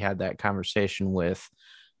had that conversation with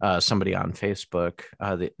somebody on Facebook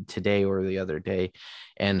today or the other day,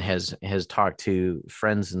 and has talked to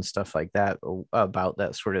friends and stuff like that about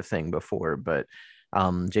that sort of thing before. But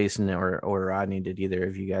Jason or Rodney, did either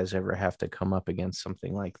of you guys ever have to come up against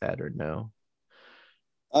something like that, or no?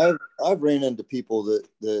 I've ran into people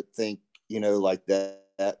that think like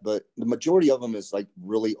that, but the majority of them is like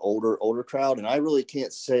really older crowd, and I really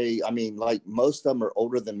can't say. I mean, like most of them are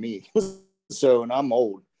older than me, so and I'm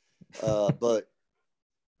old, but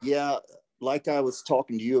yeah, like I was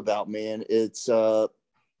talking to you about, man, it's when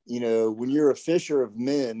you're a fisher of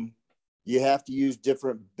men, you have to use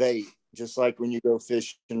different bait. Just like when you go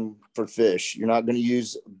fishing for fish, you're not going to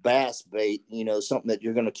use bass bait, something that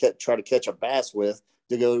you're going to try to catch a bass with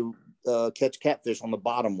to go catch catfish on the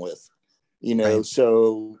bottom with, Right.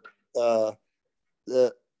 So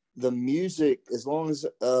the music, as long as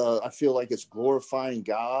I feel like it's glorifying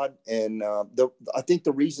God, and I think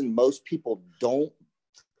the reason most people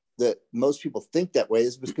think that way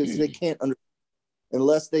is because they can't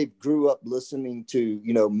unless they grew up listening to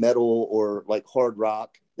metal or like hard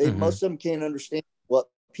rock. Most of them can't understand what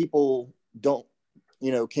people don't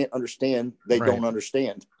can't understand. They Right. don't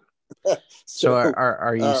understand. So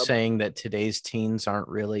are you saying that today's teens aren't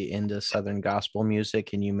really into Southern gospel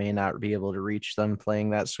music, and you may not be able to reach them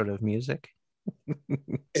playing that sort of music?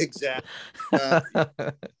 Exactly.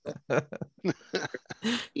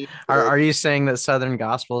 Are you saying that Southern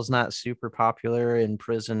gospel is not super popular in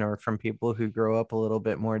prison or from people who grow up a little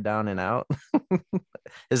bit more down and out?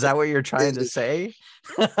 Is that what you're trying to say?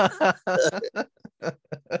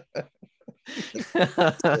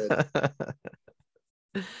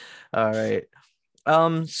 All right.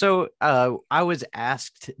 So I was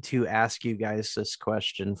asked to ask you guys this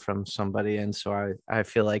question from somebody, and so I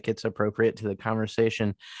feel like it's appropriate to the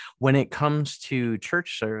conversation. When it comes to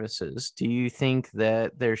church services, do you think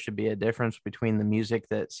that there should be a difference between the music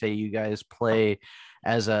that, say, you guys play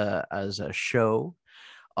as a show,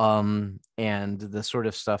 and the sort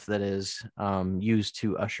of stuff that is used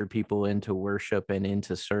to usher people into worship and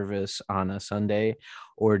into service on a Sunday?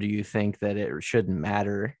 Or do you think that it shouldn't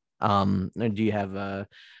matter? Do you have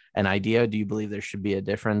an idea? Do you believe there should be a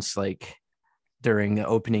difference? Like, during the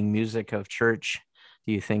opening music of church,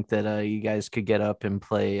 do you think that you guys could get up and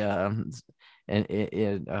play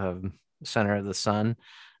Center of the Sun?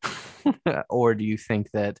 Or do you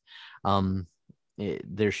think that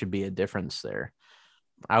there should be a difference there?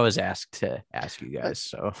 I was asked to ask you guys,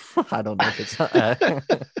 so I don't know if it's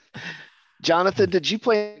Jonathan, did you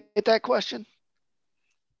play at that question?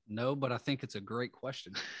 No, but I think it's a great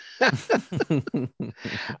question. I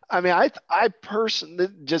mean, I personally,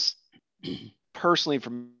 just personally for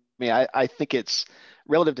me, I think it's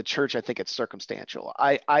relative to church. I think it's circumstantial.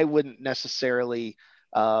 I wouldn't necessarily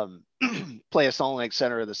play a song like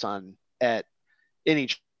 "Center of the Sun" at any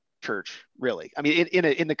church, really. I mean,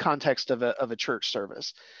 in the context of a church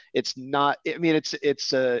service, it's not. I mean,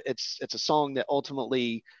 it's a song that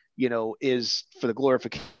ultimately, is for the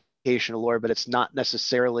glorification of the Lord, but it's not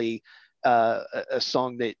necessarily a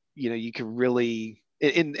song that you can really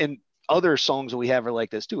in other songs that we have are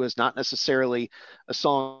like this too. It's not necessarily a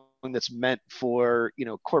song that's meant for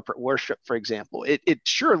corporate worship, for example. It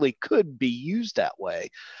surely could be used that way.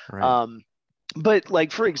 right. But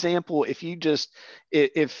like, for example, if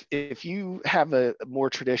you have a more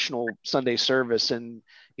traditional Sunday service and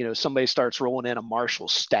somebody starts rolling in a Marshall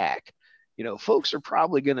stack, folks are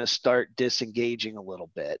probably going to start disengaging a little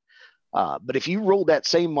bit. But if you roll that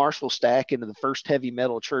same Marshall stack into the First Heavy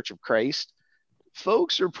Metal Church of Christ,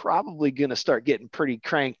 folks are probably going to start getting pretty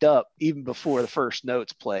cranked up even before the first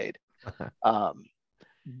note's played.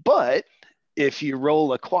 But if you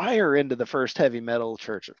roll a choir into the First Heavy Metal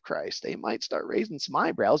Church of Christ, they might start raising some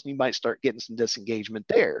eyebrows and you might start getting some disengagement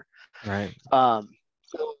there. Right.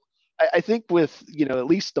 So I think with at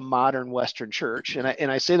least the modern Western church, and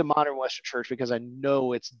I say the modern Western church because I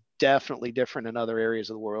know it's definitely different in other areas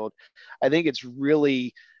of the world. I think it's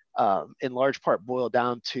really in large part boiled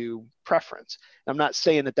down to preference. And I'm not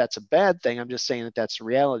saying that that's a bad thing. I'm just saying that that's a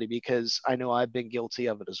reality because I know I've been guilty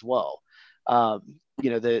of it as well. I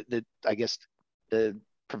guess the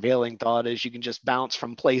prevailing thought is you can just bounce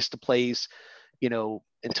from place to place,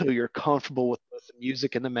 until you're comfortable with both the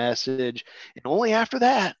music and the message. And only after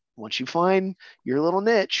that, once you find your little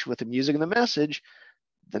niche with the music and the message,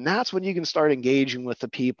 then that's when you can start engaging with the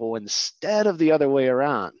people instead of the other way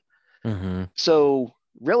around. Mm-hmm. So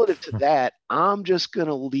relative to that, I'm just going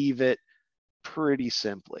to leave it pretty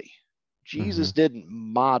simply. Jesus didn't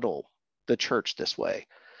model the church this way.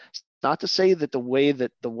 It's not to say that the way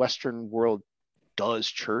that the Western world does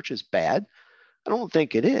church is bad. I don't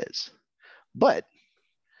think it is. But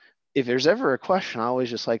if there's ever a question, I always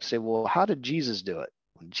just like to say, well, how did Jesus do it?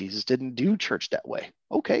 Jesus didn't do church that way.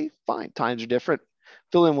 Okay, fine. Times are different.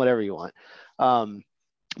 Fill in whatever you want.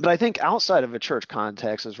 But I think outside of a church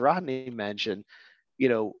context, as Rodney mentioned,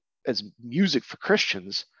 as music for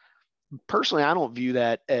Christians, personally, I don't view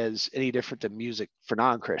that as any different than music for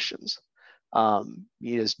non-Christians.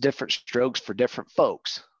 It's different strokes for different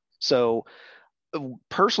folks. So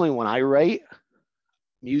personally, when I write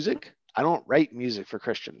music, I don't write music for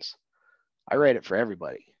Christians. I write it for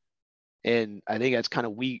everybody. And I think that's kind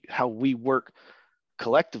of how we work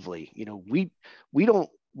collectively. We don't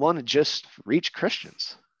want to just reach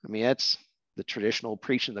Christians. I mean, that's the traditional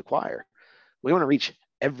preaching the choir. We want to reach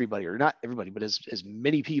everybody, or not everybody, but as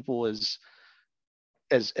many people as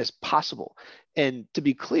possible. And to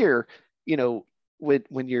be clear,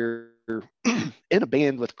 when you're in a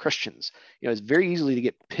band with Christians, it's very easily to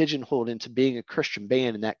get pigeonholed into being a Christian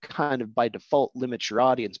band, and that kind of by default limits your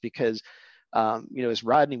audience because, as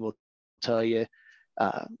Rodney will tell you,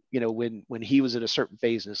 when he was at a certain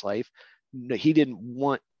phase in his life, he didn't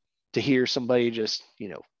want to hear somebody just,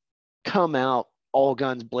 come out all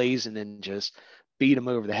guns blazing and just beat him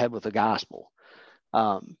over the head with the gospel.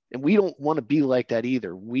 And we don't want to be like that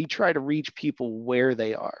either. We try to reach people where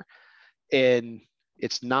they are. And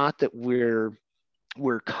it's not that we're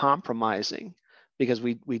compromising, because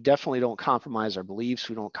we definitely don't compromise our beliefs.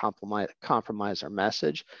 We don't compromise our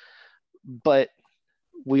message, but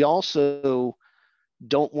we also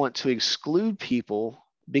don't want to exclude people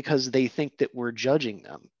because they think that we're judging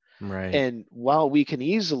them. Right. And while we can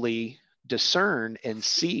easily discern and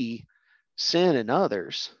see sin in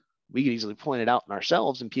others, we can easily point it out in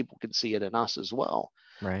ourselves and people can see it in us as well.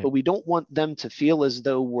 Right. But we don't want them to feel as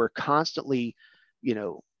though we're constantly,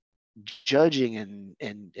 judging and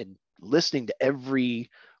listening to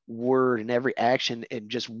every word and every action and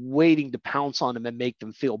just waiting to pounce on them and make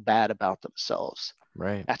them feel bad about themselves.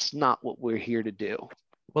 Right. That's not what we're here to do.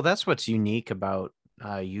 Well, that's what's unique about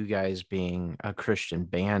you guys being a Christian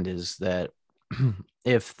band is that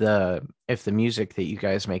if the music that you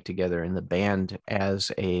guys make together in the band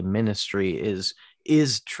as a ministry is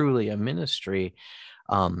is truly a ministry,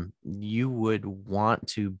 you would want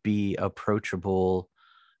to be approachable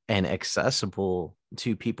and accessible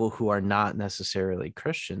to people who are not necessarily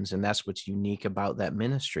Christians. And that's what's unique about that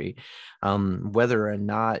ministry. Whether or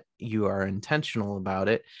not you are intentional about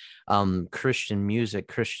it, Christian music,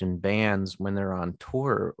 Christian bands, when they're on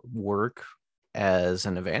tour, work as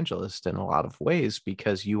an evangelist in a lot of ways,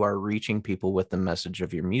 because you are reaching people with the message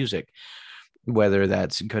of your music. Whether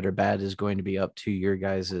that's good or bad is going to be up to your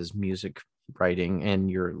guys's music writing and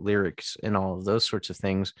your lyrics and all of those sorts of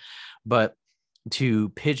things. But to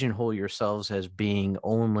pigeonhole yourselves as being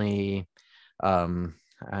only,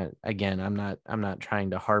 again, I'm not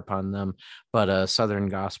trying to harp on them, but a Southern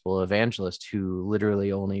gospel evangelist who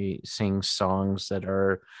literally only sings songs that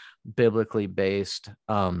are biblically based,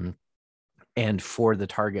 and for the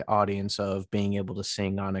target audience of being able to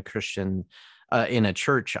sing on a Christian, in a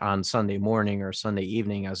church on Sunday morning or Sunday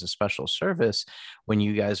evening as a special service. When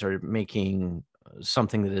you guys are making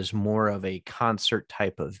something that is more of a concert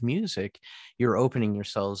type of music, you're opening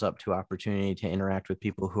yourselves up to opportunity to interact with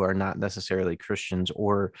people who are not necessarily Christians,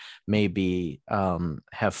 or maybe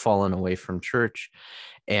have fallen away from church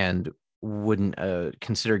and wouldn't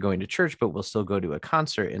consider going to church, but will still go to a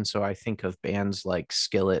concert. And so I think of bands like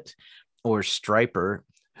Skillet or Striper,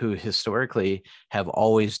 who historically have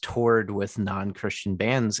always toured with non-Christian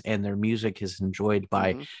bands, and their music is enjoyed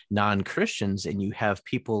by non-Christians. And you have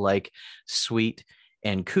people like Sweet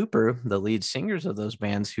and Cooper, the lead singers of those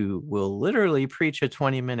bands, who will literally preach a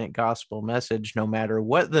 20-minute gospel message no matter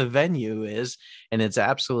what the venue is. And it's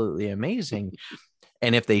absolutely amazing.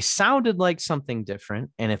 And if they sounded like something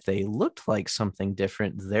different, and if they looked like something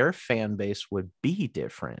different, their fan base would be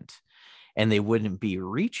different. And they wouldn't be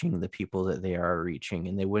reaching the people that they are reaching,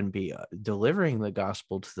 and they wouldn't be delivering the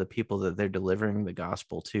gospel to the people that they're delivering the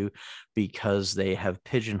gospel to, because they have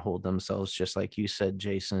pigeonholed themselves, just like you said,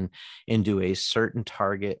 Jason, into a certain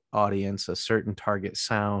target audience, a certain target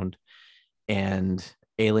sound, and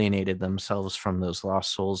alienated themselves from those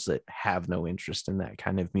lost souls that have no interest in that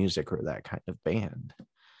kind of music or that kind of band.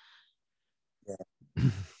 Yeah.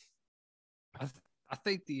 I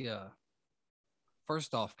think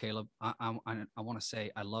first off, Caleb, I want to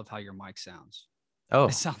say I love how your mic sounds. Oh,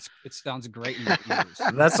 it sounds great in your ears.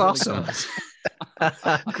 That's It really awesome. does.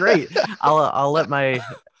 Great. I'll let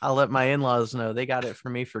my in-laws know. They got it for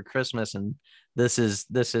me for Christmas, and this is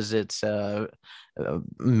its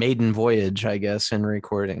maiden voyage, I guess, in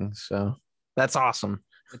recording. So that's awesome.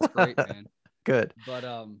 It's great, man. Good. But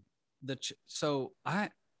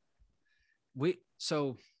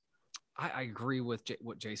I agree with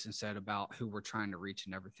what Jason said about who we're trying to reach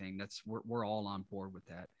and everything. We're all on board with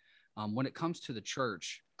that. When it comes to the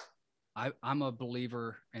church, I'm a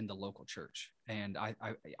believer in the local church, and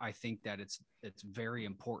I think that it's very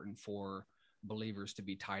important for believers to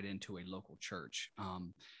be tied into a local church,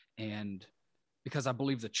 and because I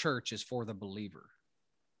believe the church is for the believer.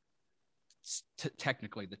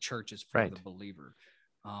 Technically, the church is for the believer.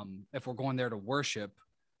 If we're going there to worship,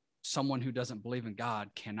 someone who doesn't believe in God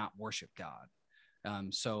cannot worship God.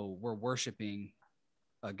 So we're worshiping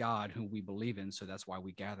a God who we believe in. So that's why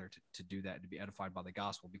we gather to do that, to be edified by the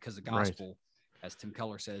gospel, because the gospel, as Tim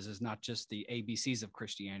Keller says, is not just the ABCs of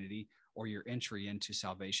Christianity or your entry into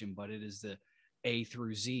salvation, but it is the A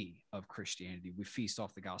through Z of Christianity. We feast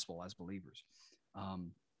off the gospel as believers.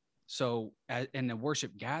 So in the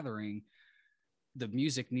worship gathering, the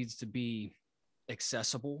music needs to be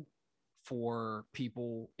accessible for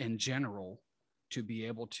people in general to be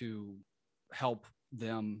able to help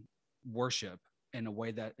them worship in a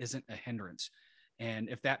way that isn't a hindrance. And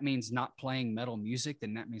if that means not playing metal music,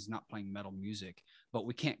 then that means not playing metal music, but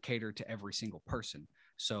we can't cater to every single person.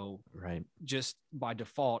 So just by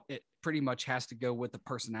default, it pretty much has to go with the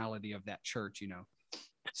personality of that church. You know,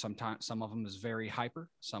 sometimes some of them is very hyper,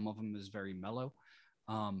 some of them is very mellow.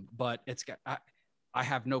 But I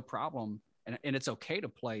have no problem. And it's okay to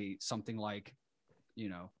play something like, you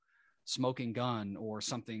know, Smoking Gun or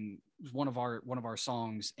something, one of our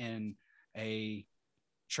songs in a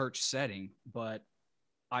church setting, but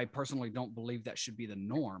I personally don't believe that should be the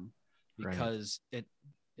norm, because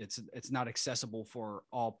it's not accessible for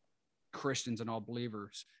all Christians and all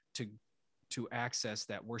believers to access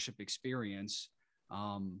that worship experience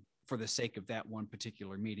for the sake of that one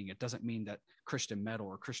particular meeting. It doesn't mean that Christian metal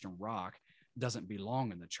or Christian rock doesn't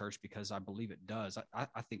belong in the church, because I believe it does.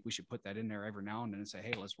 I think we should put that in there every now and then and say,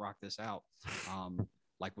 hey, let's rock this out.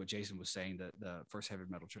 Like what Jason was saying, the First Heavy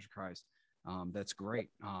Metal Church of Christ. That's great.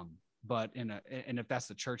 But and if that's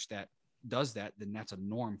the church that does that, then that's a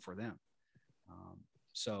norm for them.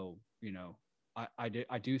 So, you know,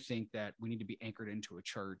 I do think that we need to be anchored into a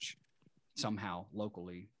church somehow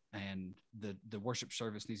locally, and the worship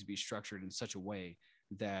service needs to be structured in such a way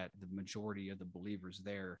that the majority of the believers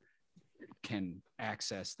there can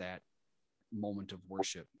access that moment of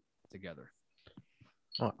worship together.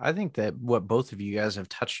 Well, I think that what both of you guys have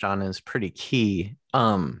touched on is pretty key.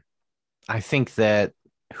 I think that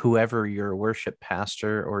whoever your worship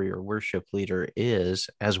pastor or your worship leader is,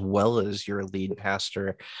 as well as your lead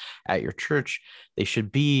pastor at your church, they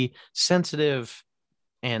should be sensitive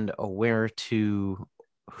and aware to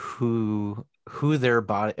who their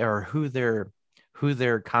body or who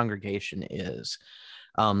their congregation is.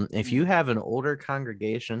 If you have an older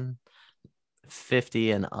congregation,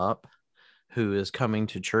 50 and up, who is coming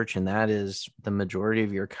to church, and that is the majority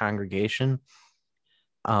of your congregation,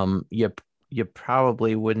 you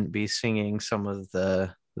probably wouldn't be singing some of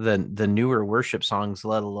the newer worship songs,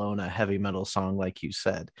 let alone a heavy metal song, like you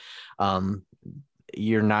said.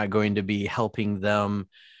 You're not going to be helping them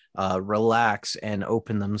relax and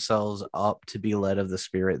open themselves up to be led of the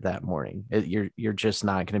Spirit that morning. You're just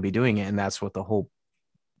not going to be doing it, and that's what the whole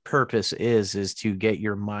purpose is to get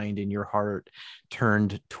your mind and your heart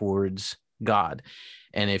turned towards God.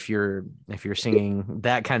 And if you're singing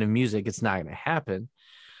that kind of music, it's not going to happen.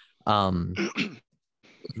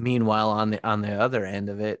 Meanwhile, on the other end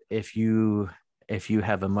of it, if you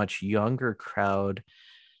have a much younger crowd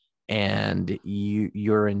and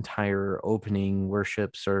your entire opening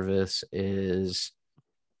worship service is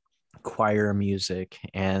choir music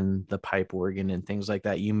and the pipe organ and things like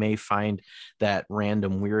that, you may find that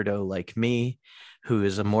random weirdo like me who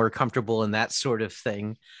is more comfortable in that sort of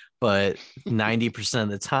thing. But 90% of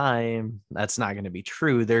the time, that's not going to be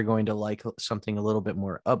true. They're going to like something a little bit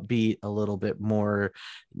more upbeat, a little bit more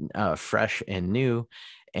fresh and new.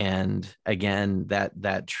 And again,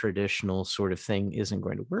 that traditional sort of thing isn't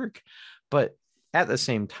going to work. But at the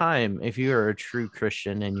same time, if you are a true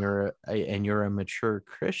Christian and you're a mature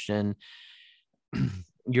Christian,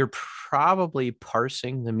 you're probably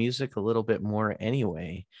parsing the music a little bit more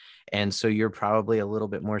anyway. And so you're probably a little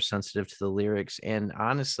bit more sensitive to the lyrics. And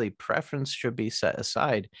honestly, preference should be set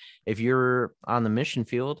aside. If you're on the mission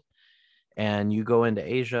field and you go into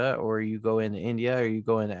Asia or you go into India or you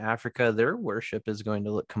go into Africa, their worship is going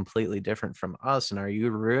to look completely different from us. And are you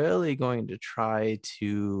really going to try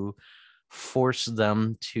to force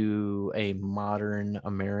them to a modern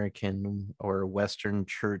American or Western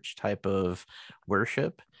church type of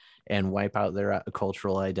worship and wipe out their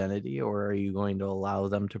cultural identity? Or are you going to allow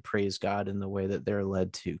them to praise God in the way that they're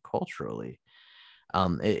led to culturally?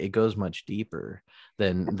 It goes much deeper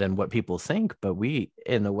than what people think. But we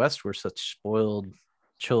in the West, we're such spoiled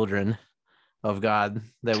children of God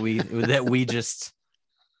that we just,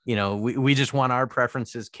 we just want our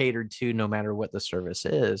preferences catered to no matter what the service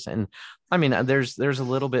is. And I mean, there's a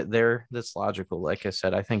little bit there that's logical. Like I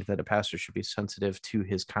said, I think that a pastor should be sensitive to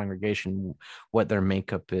his congregation, what their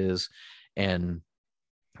makeup is, and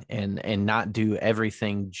not do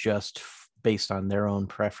everything just based on their own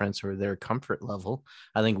preference or their comfort level.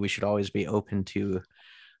 I think we should always be open to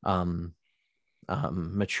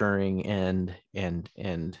maturing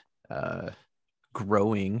and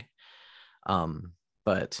growing.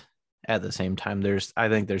 But at the same time, I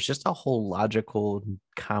think there's just a whole logical,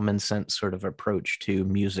 common sense sort of approach to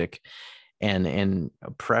music, and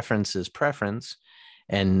preference is preference.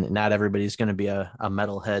 And not everybody's going to be a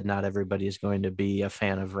metalhead. Not everybody's going to be a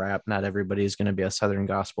fan of rap. Not everybody's going to be a Southern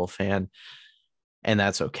gospel fan. And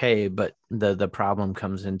that's okay. But the problem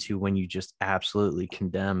comes into when you just absolutely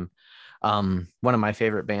condemn. One of my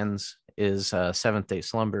favorite bands is Seventh Day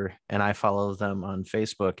Slumber, and I follow them on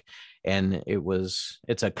Facebook. And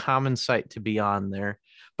it's a common sight to be on there,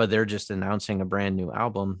 but they're just announcing a brand new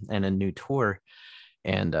album and a new tour.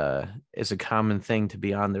 And it's a common thing to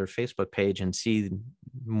be on their Facebook page and see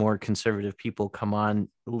more conservative people come on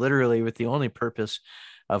literally with the only purpose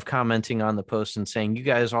of commenting on the post and saying, you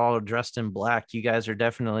guys all are dressed in black. You guys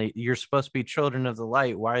are you're supposed to be children of the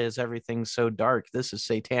light. Why is everything so dark? This is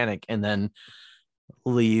satanic. And then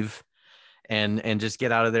leave and just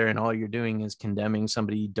get out of there. And all you're doing is condemning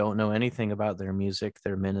somebody you don't know anything about their music,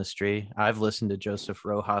 their ministry. I've listened to Joseph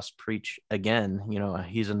Rojas preach again.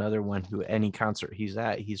 He's another one who any concert he's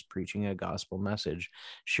at, he's preaching a gospel message,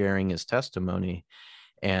 sharing his testimony.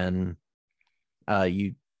 And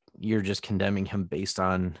you're just condemning him based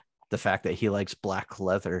on the fact that he likes black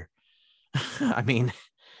leather. I mean,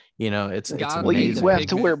 it's God well, amazing. you have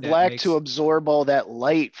to wear that black makes- to absorb all that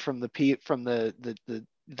light from the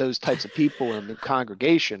those types of people in the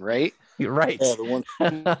congregation, right? You're right. Yeah, the one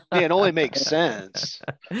Yeah, it only makes sense.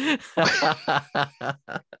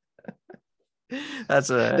 That's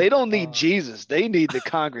a They don't need Jesus. They need the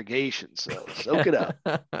congregation. So soak it up.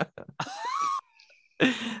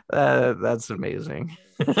 That's amazing.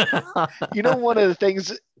 You know, one of the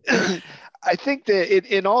things I think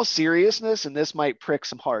that in all seriousness, and this might prick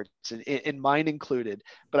some hearts, and mine included,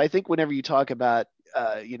 but I think whenever you talk about,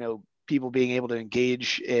 people being able to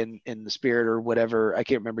engage in the spirit or whatever, I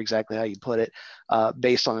can't remember exactly how you put it,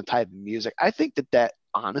 based on the type of music, I think that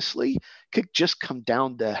honestly could just come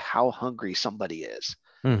down to how hungry somebody is.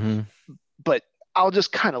 Mm-hmm. But I'll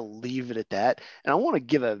just kind of leave it at that. And I want to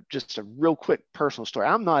give just a real quick personal story.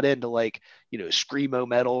 I'm not into like, screamo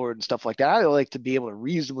metal and stuff like that. I like to be able to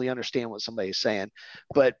reasonably understand what somebody's saying.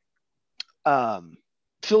 But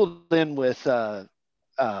filled in with um,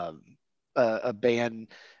 a band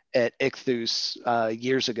at Ichthus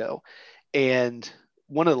years ago, and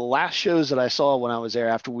one of the last shows that I saw when I was there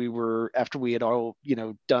after we had all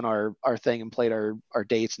done our thing and played our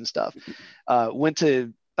dates and stuff, went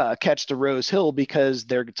to catch the Rose Hill because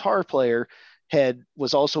their guitar player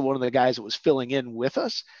was also one of the guys that was filling in with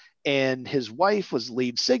us, and his wife was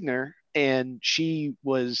lead singer, and she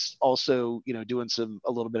was also doing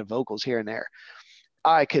a little bit of vocals here and there.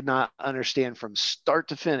 I could not understand from start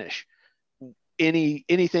to finish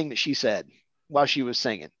anything that she said while she was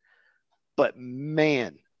singing. But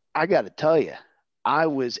man, I got to tell you, I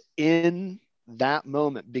was in that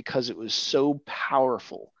moment because it was so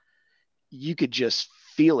powerful. You could just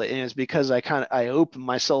feel it. And it's because I opened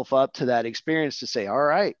myself up to that experience to say, all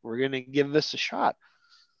right, we're going to give this a shot.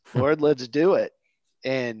 Lord, let's do it.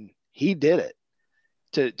 And he did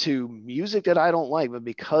it to music that I don't like, but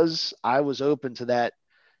because I was open to that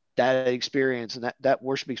experience and that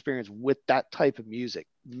worship experience with that type of music,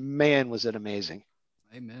 man, was it amazing.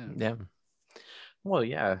 Amen. Yeah. Well,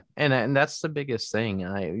 yeah, and that's the biggest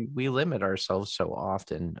thing. We limit ourselves so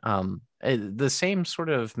often. The same sort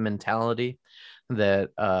of mentality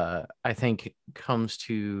that I think comes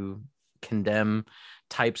to condemn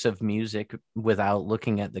types of music without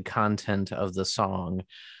looking at the content of the song,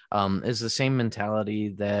 is the same mentality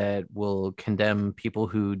that will condemn people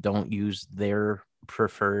who don't use their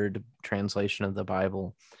preferred translation of the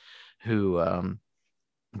Bible, who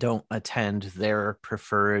don't attend their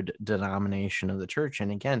preferred denomination of the church.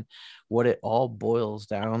 And again, what it all boils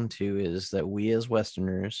down to is that we as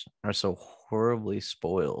Westerners are so horribly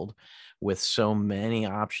spoiled with so many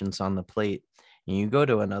options on the plate. And you go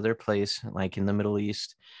to another place like in the Middle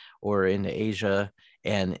East or into Asia,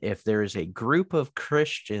 and if there's a group of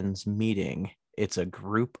Christians meeting, it's a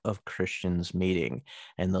group of Christians meeting,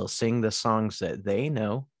 and they'll sing the songs that they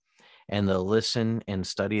know, and they'll listen and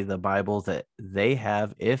study the Bible that they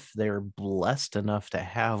have, if they're blessed enough to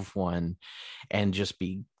have one, and just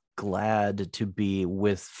be glad to be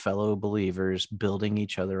with fellow believers, building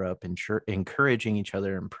each other up and encouraging each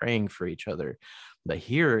other and praying for each other. But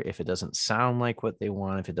here, if it doesn't sound like what they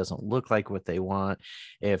want, if it doesn't look like what they want,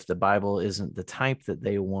 if the Bible isn't the type that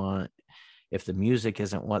they want, if the music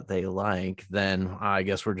isn't what they like, then I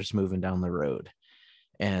guess we're just moving down the road.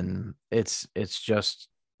 And it's just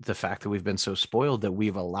the fact that we've been so spoiled that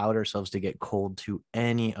we've allowed ourselves to get cold to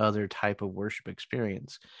any other type of worship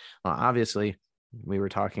experience. Obviously, we were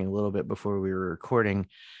talking a little bit before we were recording.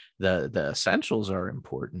 The essentials are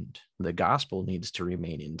important. The gospel needs to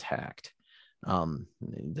remain intact.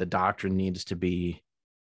 The doctrine needs to be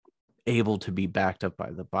able to be backed up by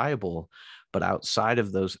the Bible. But outside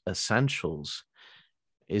of those essentials,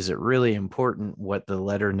 is it really important what the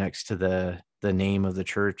letter next to the name of the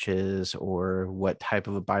church is, or what type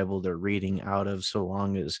of a Bible they're reading out of, so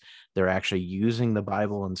long as they're actually using the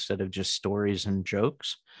Bible instead of just stories and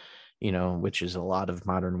jokes, which is a lot of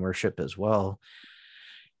modern worship as well.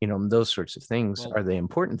 Those sorts of things are the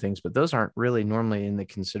important things, but those aren't really normally in the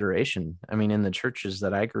consideration. I mean, in the churches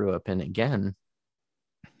that I grew up in, again,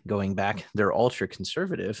 going back, they're ultra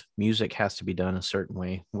conservative. Music has to be done a certain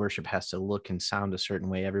way. Worship has to look and sound a certain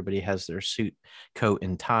way. Everybody has their suit, coat,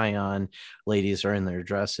 and tie on. Ladies are in their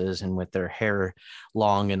dresses and with their hair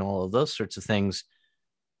long and all of those sorts of things.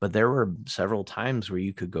 But there were several times where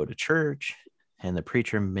you could go to church and the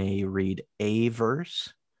preacher may read a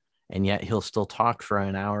verse, and yet he'll still talk for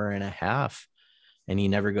an hour and a half, and he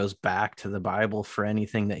never goes back to the Bible for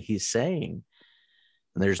anything that he's saying.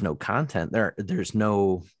 There's no content there's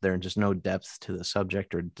just no depth to the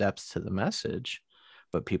subject or depth to the message,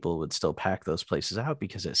 but people would still pack those places out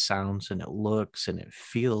because it sounds and it looks and it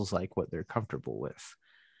feels like what they're comfortable with.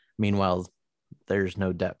 Meanwhile, there's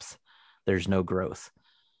no depth, there's no growth.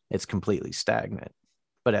 It's completely stagnant,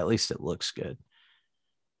 but at least it looks good.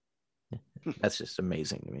 That's just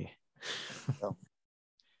amazing to me.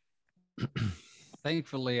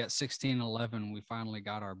 Thankfully, at 1611, we finally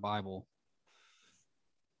got our Bible.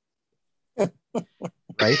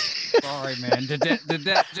 right? Sorry, man. Did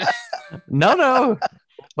that just... No.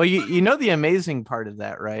 Well, you know the amazing part of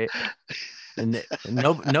that, right? And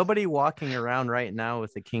nobody walking around right now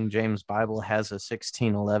with the King James Bible has a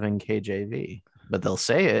 1611 KJV, but they'll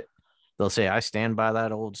say it. They'll say, I stand by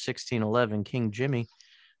that old 1611 King Jimmy.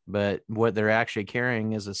 But what they're actually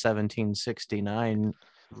carrying is a 1769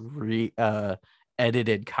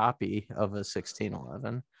 edited copy of a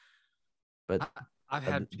 1611. But I've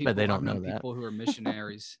had people, but they I've don't known know that. people who are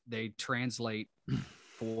missionaries. They translate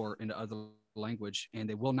into other language, and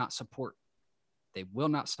they will not support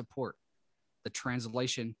the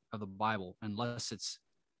translation of the Bible unless it's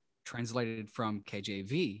translated from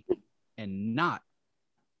KJV and not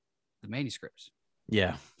the manuscripts.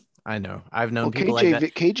 Yeah, I know. I've known Well, people like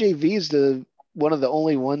that. KJV is one of the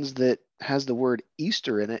only ones that has the word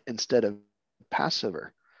Easter in it instead of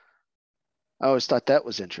Passover. I always thought that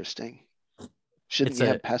was interesting. Shouldn't you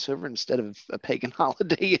have Passover instead of a pagan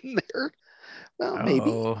holiday in there? Well, maybe.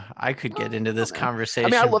 Oh, I could get into this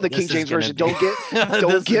conversation. I mean, I love the King James version. Don't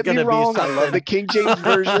get me wrong. I love the King James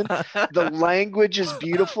version. The language is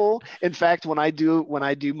beautiful. In fact, when I do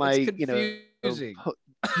my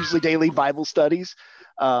usually daily Bible studies,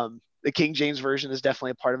 the King James version is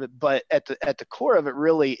definitely a part of it. But at the core of it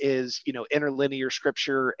really is, interlinear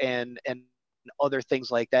scripture and other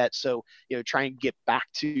things like that. So, try and get back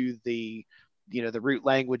to the root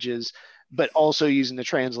languages, but also using the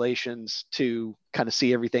translations to kind of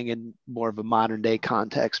see everything in more of a modern day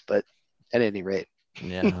context. But at any rate,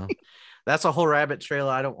 yeah, that's a whole rabbit trail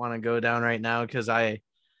I don't want to go down right now, because I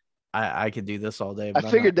could do this all day. But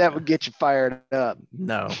I figured that would get you fired up.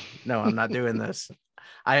 No, I'm not doing this.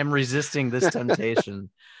 I am resisting this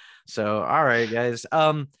temptation. So, all right, guys.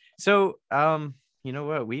 You know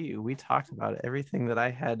what? We talked about everything that I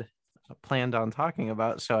had planned on talking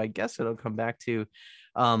about. So I guess it'll come back to,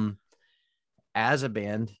 as a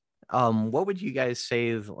band, what would you guys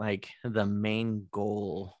say like the main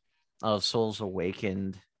goal of Souls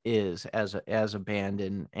Awakened is as a band,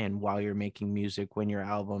 and while you're making music, when your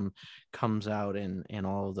album comes out and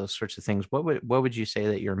all of those sorts of things, what would you say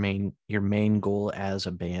that your main goal as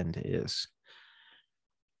a band is?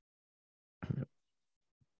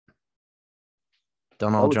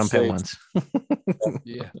 Don't all jump at once.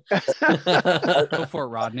 Yeah. Go for it,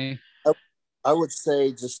 Rodney. I would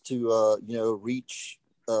say just to reach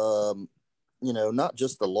not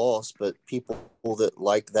just the lost, but people that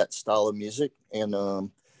like that style of music, and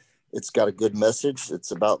it's got a good message. It's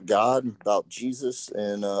about God, about Jesus,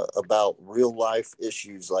 and about real life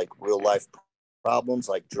issues, like real life problems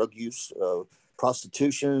like drug use,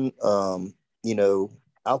 prostitution,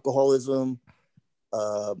 alcoholism,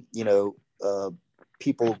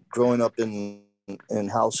 people growing up in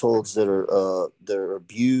households that are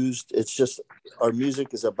abused. It's just, our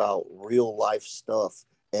music is about real life stuff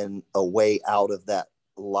and a way out of that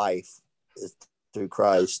life through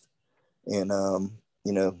Christ. And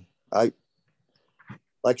I,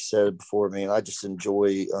 like I said before, man, I just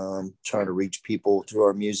enjoy trying to reach people through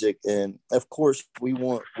our music. And of course we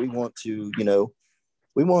want to,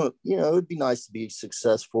 it'd be nice to be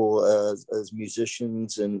successful as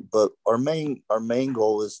musicians, but our main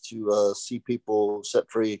goal is to see people set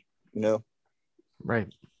free, Right.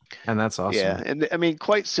 And that's awesome. Yeah. And I mean,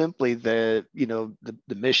 quite simply, the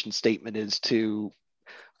mission statement is to,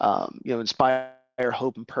 inspire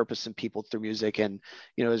hope and purpose in people through music. And,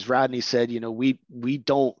 as Rodney said, we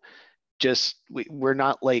don't just, we're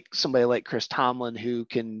not like somebody like Chris Tomlin who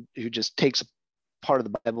just takes a part of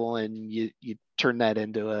the Bible and you turn that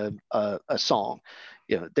into a song.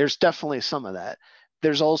 There's definitely some of that.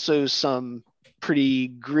 There's also some pretty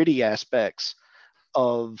gritty aspects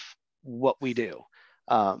of what we do.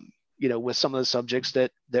 With some of the subjects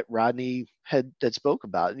that Rodney that spoke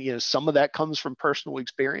about. Some of that comes from personal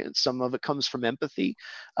experience, some of it comes from empathy,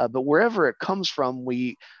 but wherever it comes from,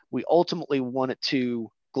 we ultimately want it to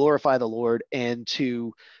glorify the Lord and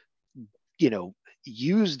to,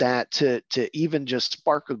 use that to even just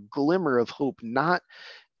spark a glimmer of hope, not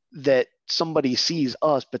that somebody sees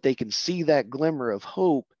us, but they can see that glimmer of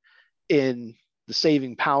hope in the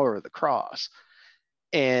saving power of the cross,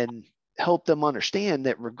 and help them understand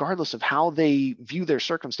that regardless of how they view their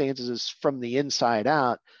circumstances from the inside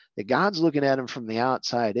out, that God's looking at them from the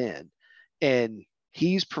outside in, and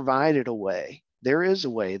he's provided a way. There is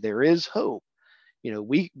a way, there is hope.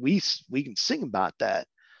 We can sing about that.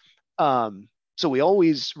 So we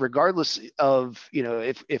always, regardless of,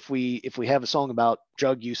 if we have a song about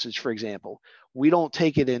drug usage, for example, we don't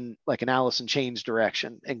take it in like an Alice in Chains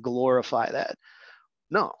direction and glorify that.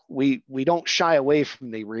 No, we don't shy away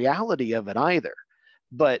from the reality of it either.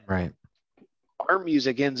 But right, our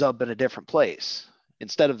music ends up in a different place.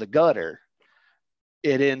 Instead of the gutter,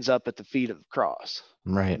 it ends up at the feet of the cross,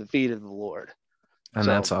 Right. the feet of the Lord. And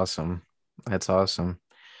So- that's awesome. That's awesome.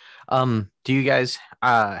 Do you guys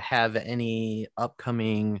have any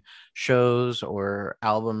upcoming shows or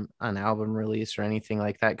an album release or anything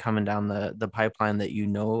like that coming down the pipeline that you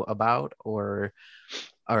know about, or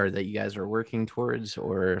that you guys are working towards,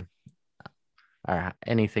 or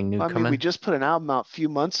anything new I mean, we coming? just put an album out a few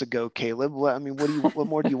months ago, Caleb. What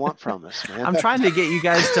more do you want from us, man? I'm trying to get you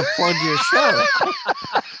guys to plug your show.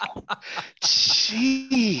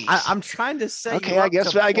 Jeez. I'm trying to say. Okay, I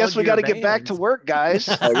guess we got to get back to work, guys.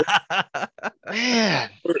 Man,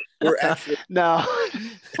 We're actually no,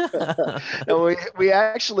 no, we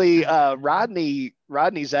actually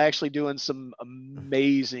Rodney's actually doing some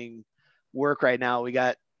amazing work right now. We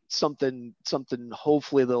got something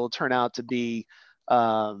hopefully that'll turn out to be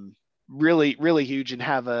really, really huge and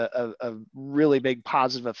have a really big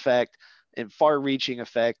positive effect and far-reaching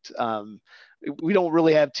effect. We don't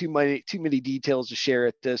really have too many details to share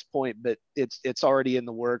at this point, but it's already in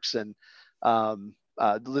the works, and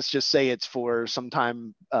let's just say it's for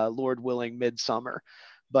sometime, Lord willing, midsummer.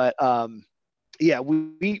 But yeah,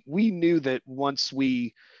 we knew that once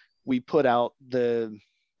we put out the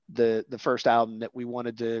first album that we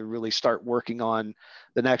wanted to really start working on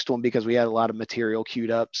the next one, because we had a lot of material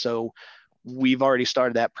queued up. So we've already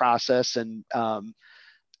started that process, and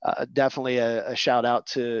definitely a shout out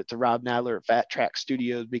to Rob Nadler at Fat Track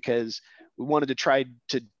Studios, because we wanted to try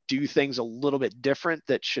to do things a little bit different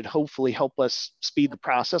that should hopefully help us speed the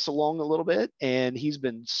process along a little bit. And he's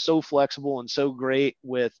been so flexible and so great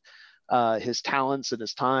with his talents and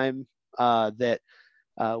his time that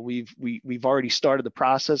we've already started the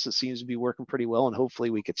process. It seems to be working pretty well, and hopefully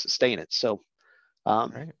we could sustain it. So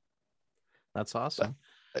right. That's awesome.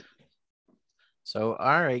 So,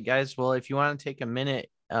 all right, guys. Well, if you want to take a minute,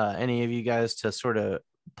 any of you guys, to sort of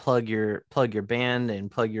plug your band and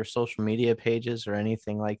plug your social media pages or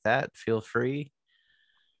anything like that, feel free.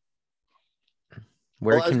 I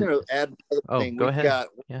was going to add another thing. Go ahead.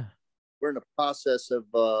 We're in the process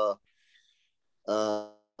of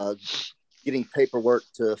getting paperwork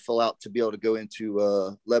to fill out to be able to go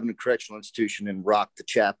into Lebanon Correctional Institution and rock the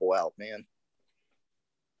chapel out, man.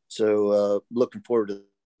 So looking forward to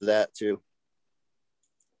that too.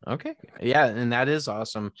 Okay. Yeah, and that is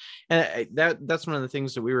awesome. And that's one of the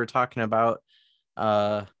things that we were talking about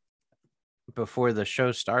before the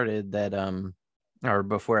show started, that or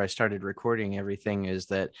before I started recording everything, is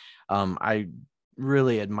that I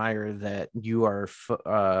really admire that you are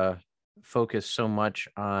focused so much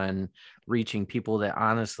on reaching people that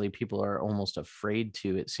honestly people are almost afraid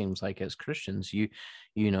to, it seems like, as Christians. You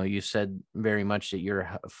said very much that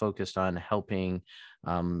you're focused on helping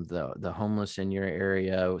the homeless in your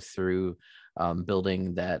area through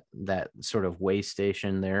building that sort of way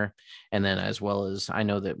station there. And then, as well as, I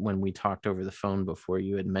know that when we talked over the phone before,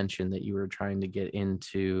 you had mentioned that you were trying to get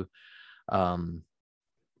into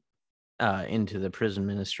the prison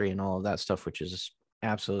ministry and all of that stuff, which is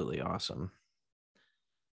absolutely awesome.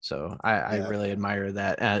 So I really admire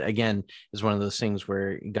that. Again, is one of those things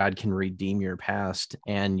where God can redeem your past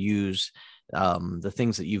and use the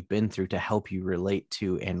things that you've been through to help you relate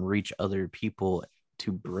to and reach other people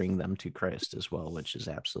to bring them to Christ as well, which is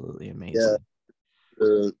absolutely amazing.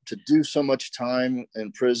 Yeah. To do so much time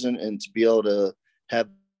in prison and to be able to have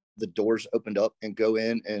the doors opened up and go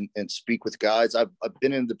in and speak with guys. I've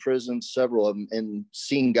been in the prison, several of them, and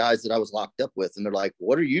seen guys that I was locked up with, and they're like,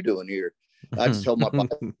 "What are you doing here?" I just held my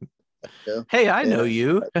Bible. Hey, I know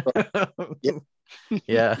you.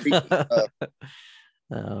 Yeah.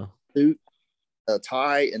 Suit, a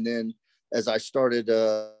tie, and then as I started,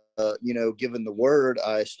 given the word,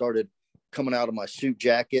 I started coming out of my suit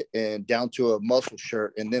jacket and down to a muscle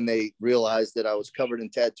shirt, and then they realized that I was covered in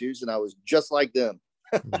tattoos, and I was just like them.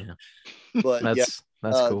 Yeah. But that's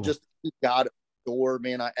cool. Just got a door,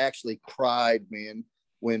 man. I actually cried, man,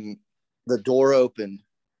 when the door opened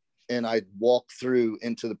and I walked through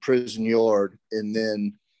into the prison yard, and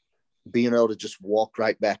then being able to just walk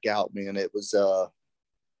right back out, man. It was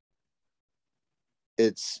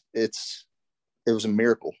it was a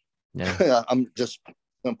miracle. Yeah. I'm just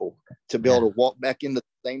simple to be able to walk back into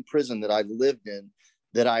the same prison that I lived in,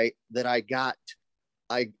 that I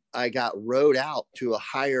got rode out to a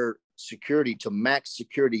higher security, to max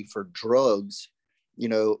security for drugs,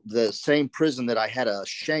 the same prison that I had a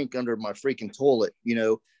shank under my freaking toilet,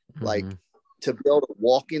 like to be able to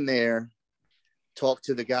walk in there, talk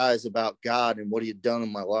to the guys about God and what he had done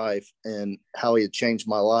in my life and how he had changed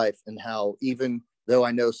my life, and how, even though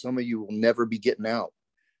I know some of you will never be getting out,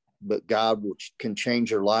 but God can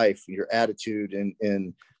change your life, your attitude,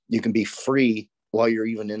 and you can be free while you're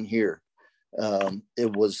even in here.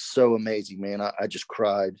 It was so amazing, man. I just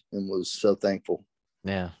cried and was so thankful.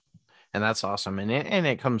 Yeah, and that's awesome, and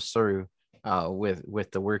it comes through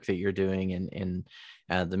with the work that you're doing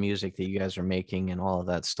and the music that you guys are making and all of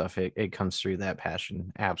that stuff. It comes through. That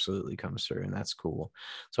passion absolutely comes through, and that's cool.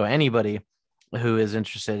 So anybody who is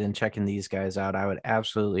interested in checking these guys out, I would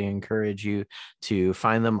absolutely encourage you to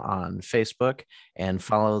find them on Facebook and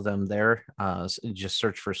follow them there. Just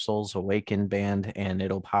search for Souls Awaken Band and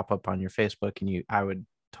it'll pop up on your Facebook. And I would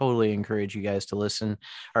totally encourage you guys to listen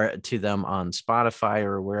or to them on Spotify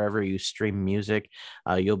or wherever you stream music.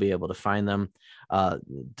 You'll be able to find them.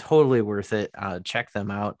 Totally worth it. Check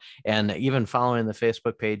them out, and even following the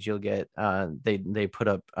Facebook page, you'll get they put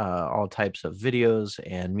up all types of videos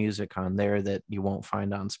and music on there that you won't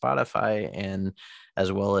find on Spotify, and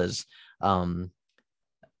as well as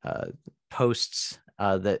uh, posts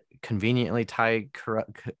that conveniently tie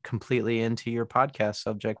completely into your podcast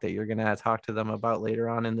subject that you're going to talk to them about later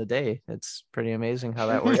on in the day. It's pretty amazing how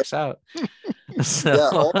that works out. So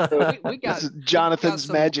Yeah, also, we got This is Jonathan's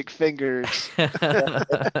some- magic fingers.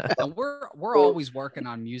 and we're always working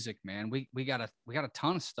on music, man. We got a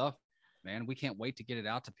ton of stuff, man. We can't wait to get it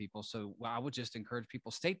out to people. So I would just encourage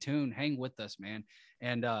people, stay tuned, hang with us, man,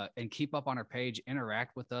 and keep up on our page,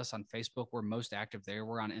 interact with us on Facebook. We're most active there.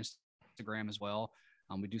 We're on Instagram as well.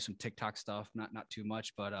 We do some TikTok stuff, not too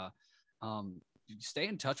much, but stay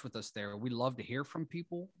in touch with us there. We love to hear from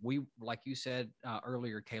people. We, like you said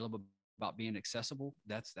earlier, Caleb, about being accessible.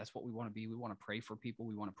 That's what we want to be. We want to pray for people.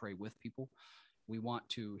 We want to pray with people. We want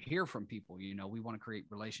to hear from people. You know, we want to create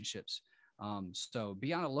relationships. So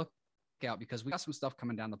be on a lookout because we got some stuff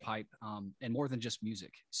coming down the pipe, and more than just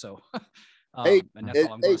music. So, Hey, and that's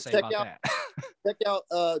all I'm going to say about that. check out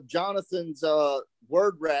Jonathan's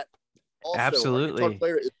word rap. Also, Absolutely. our guitar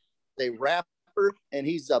player is a rapper, and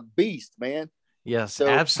he's a beast, man. Yes, So,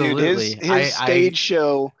 Dude, absolutely.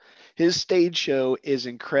 his stage show is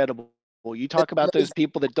incredible. You talk about those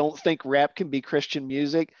people that don't think rap can be Christian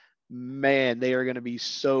music, man, they are going to be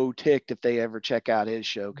so ticked if they ever check out his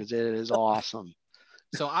show because it is awesome.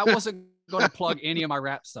 So I wasn't going to plug any of my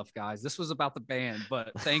rap stuff, guys. This was about the band,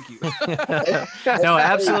 but thank you. No,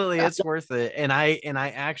 absolutely, it's worth it. And I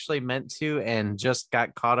actually meant to, and just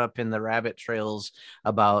got caught up in the rabbit trails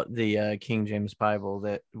about the King James Bible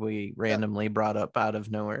that we randomly brought up out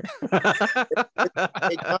of nowhere.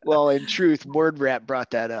 Well, in truth, word rap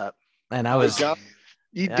brought that up. And I was,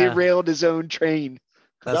 He yeah. derailed his own train.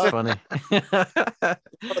 that's funny.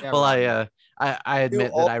 Well, I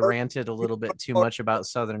admit that I ranted a little bit too much about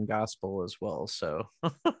Southern gospel as well. So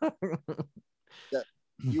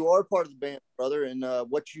you are part of the band, brother, and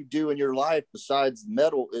what you do in your life besides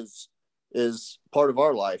metal is part of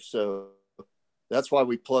our life. So that's why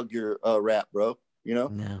we plug your rap, bro. You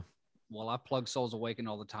know? yeah. Well, I plug Souls Awaken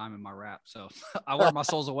all the time in my rap. So I wear my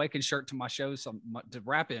Souls Awaken shirt to my shows to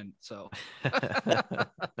rap in. So.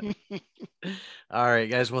 All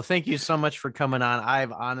right, guys. Well, thank you so much for coming on.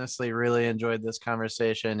 I've honestly really enjoyed this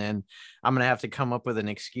conversation, and I'm going to have to come up with an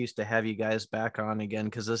excuse to have you guys back on again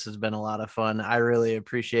because this has been a lot of fun. I really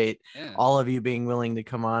appreciate all of you being willing to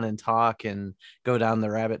come on and talk and go down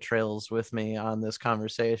the rabbit trails with me on this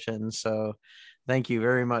conversation. So thank you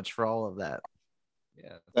very much for all of that.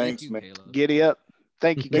 Yeah, thanks, you, man. Caleb. Giddy up.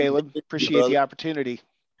 Thank you, Caleb. Appreciate the opportunity.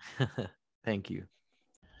 Thank you.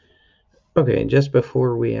 Okay, just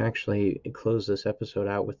before we actually close this episode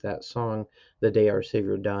out with that song, The Day Our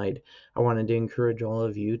Savior Died, I wanted to encourage all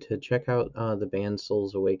of you to check out the band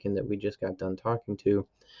Souls Awaken that we just got done talking to.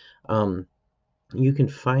 You can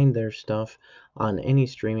find their stuff on any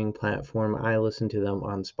streaming platform. I listen to them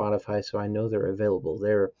on Spotify, so I know they're available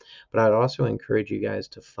there. But I'd also encourage you guys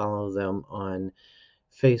to follow them on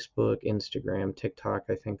Facebook, Instagram, TikTok.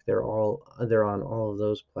 I think they're on all of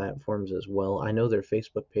those platforms as well. I know their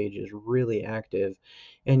Facebook page is really active,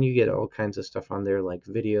 and you get all kinds of stuff on there like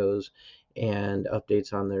videos and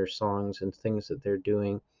updates on their songs and things that they're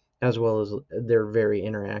doing, as well as they're very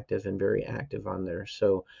interactive and very active on there.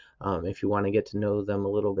 So if you want to get to know them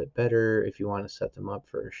a little bit better, if you want to set them up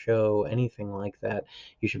for a show, anything like that,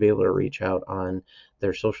 you should be able to reach out on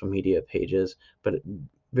their social media pages. But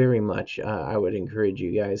very much, I would encourage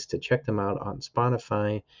you guys to check them out on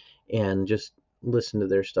Spotify and just listen to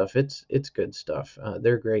their stuff. It's good stuff.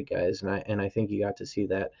 They're great guys, and I think you got to see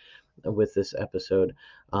that with this episode.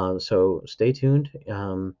 So stay tuned.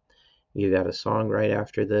 You got a song right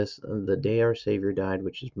after this, The Day Our Savior Died,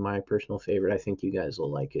 which is my personal favorite. I think you guys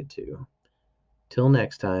will like it too. Till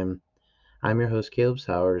next time, I'm your host, Caleb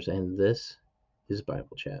Sowers, and this is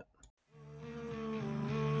Bible Chat.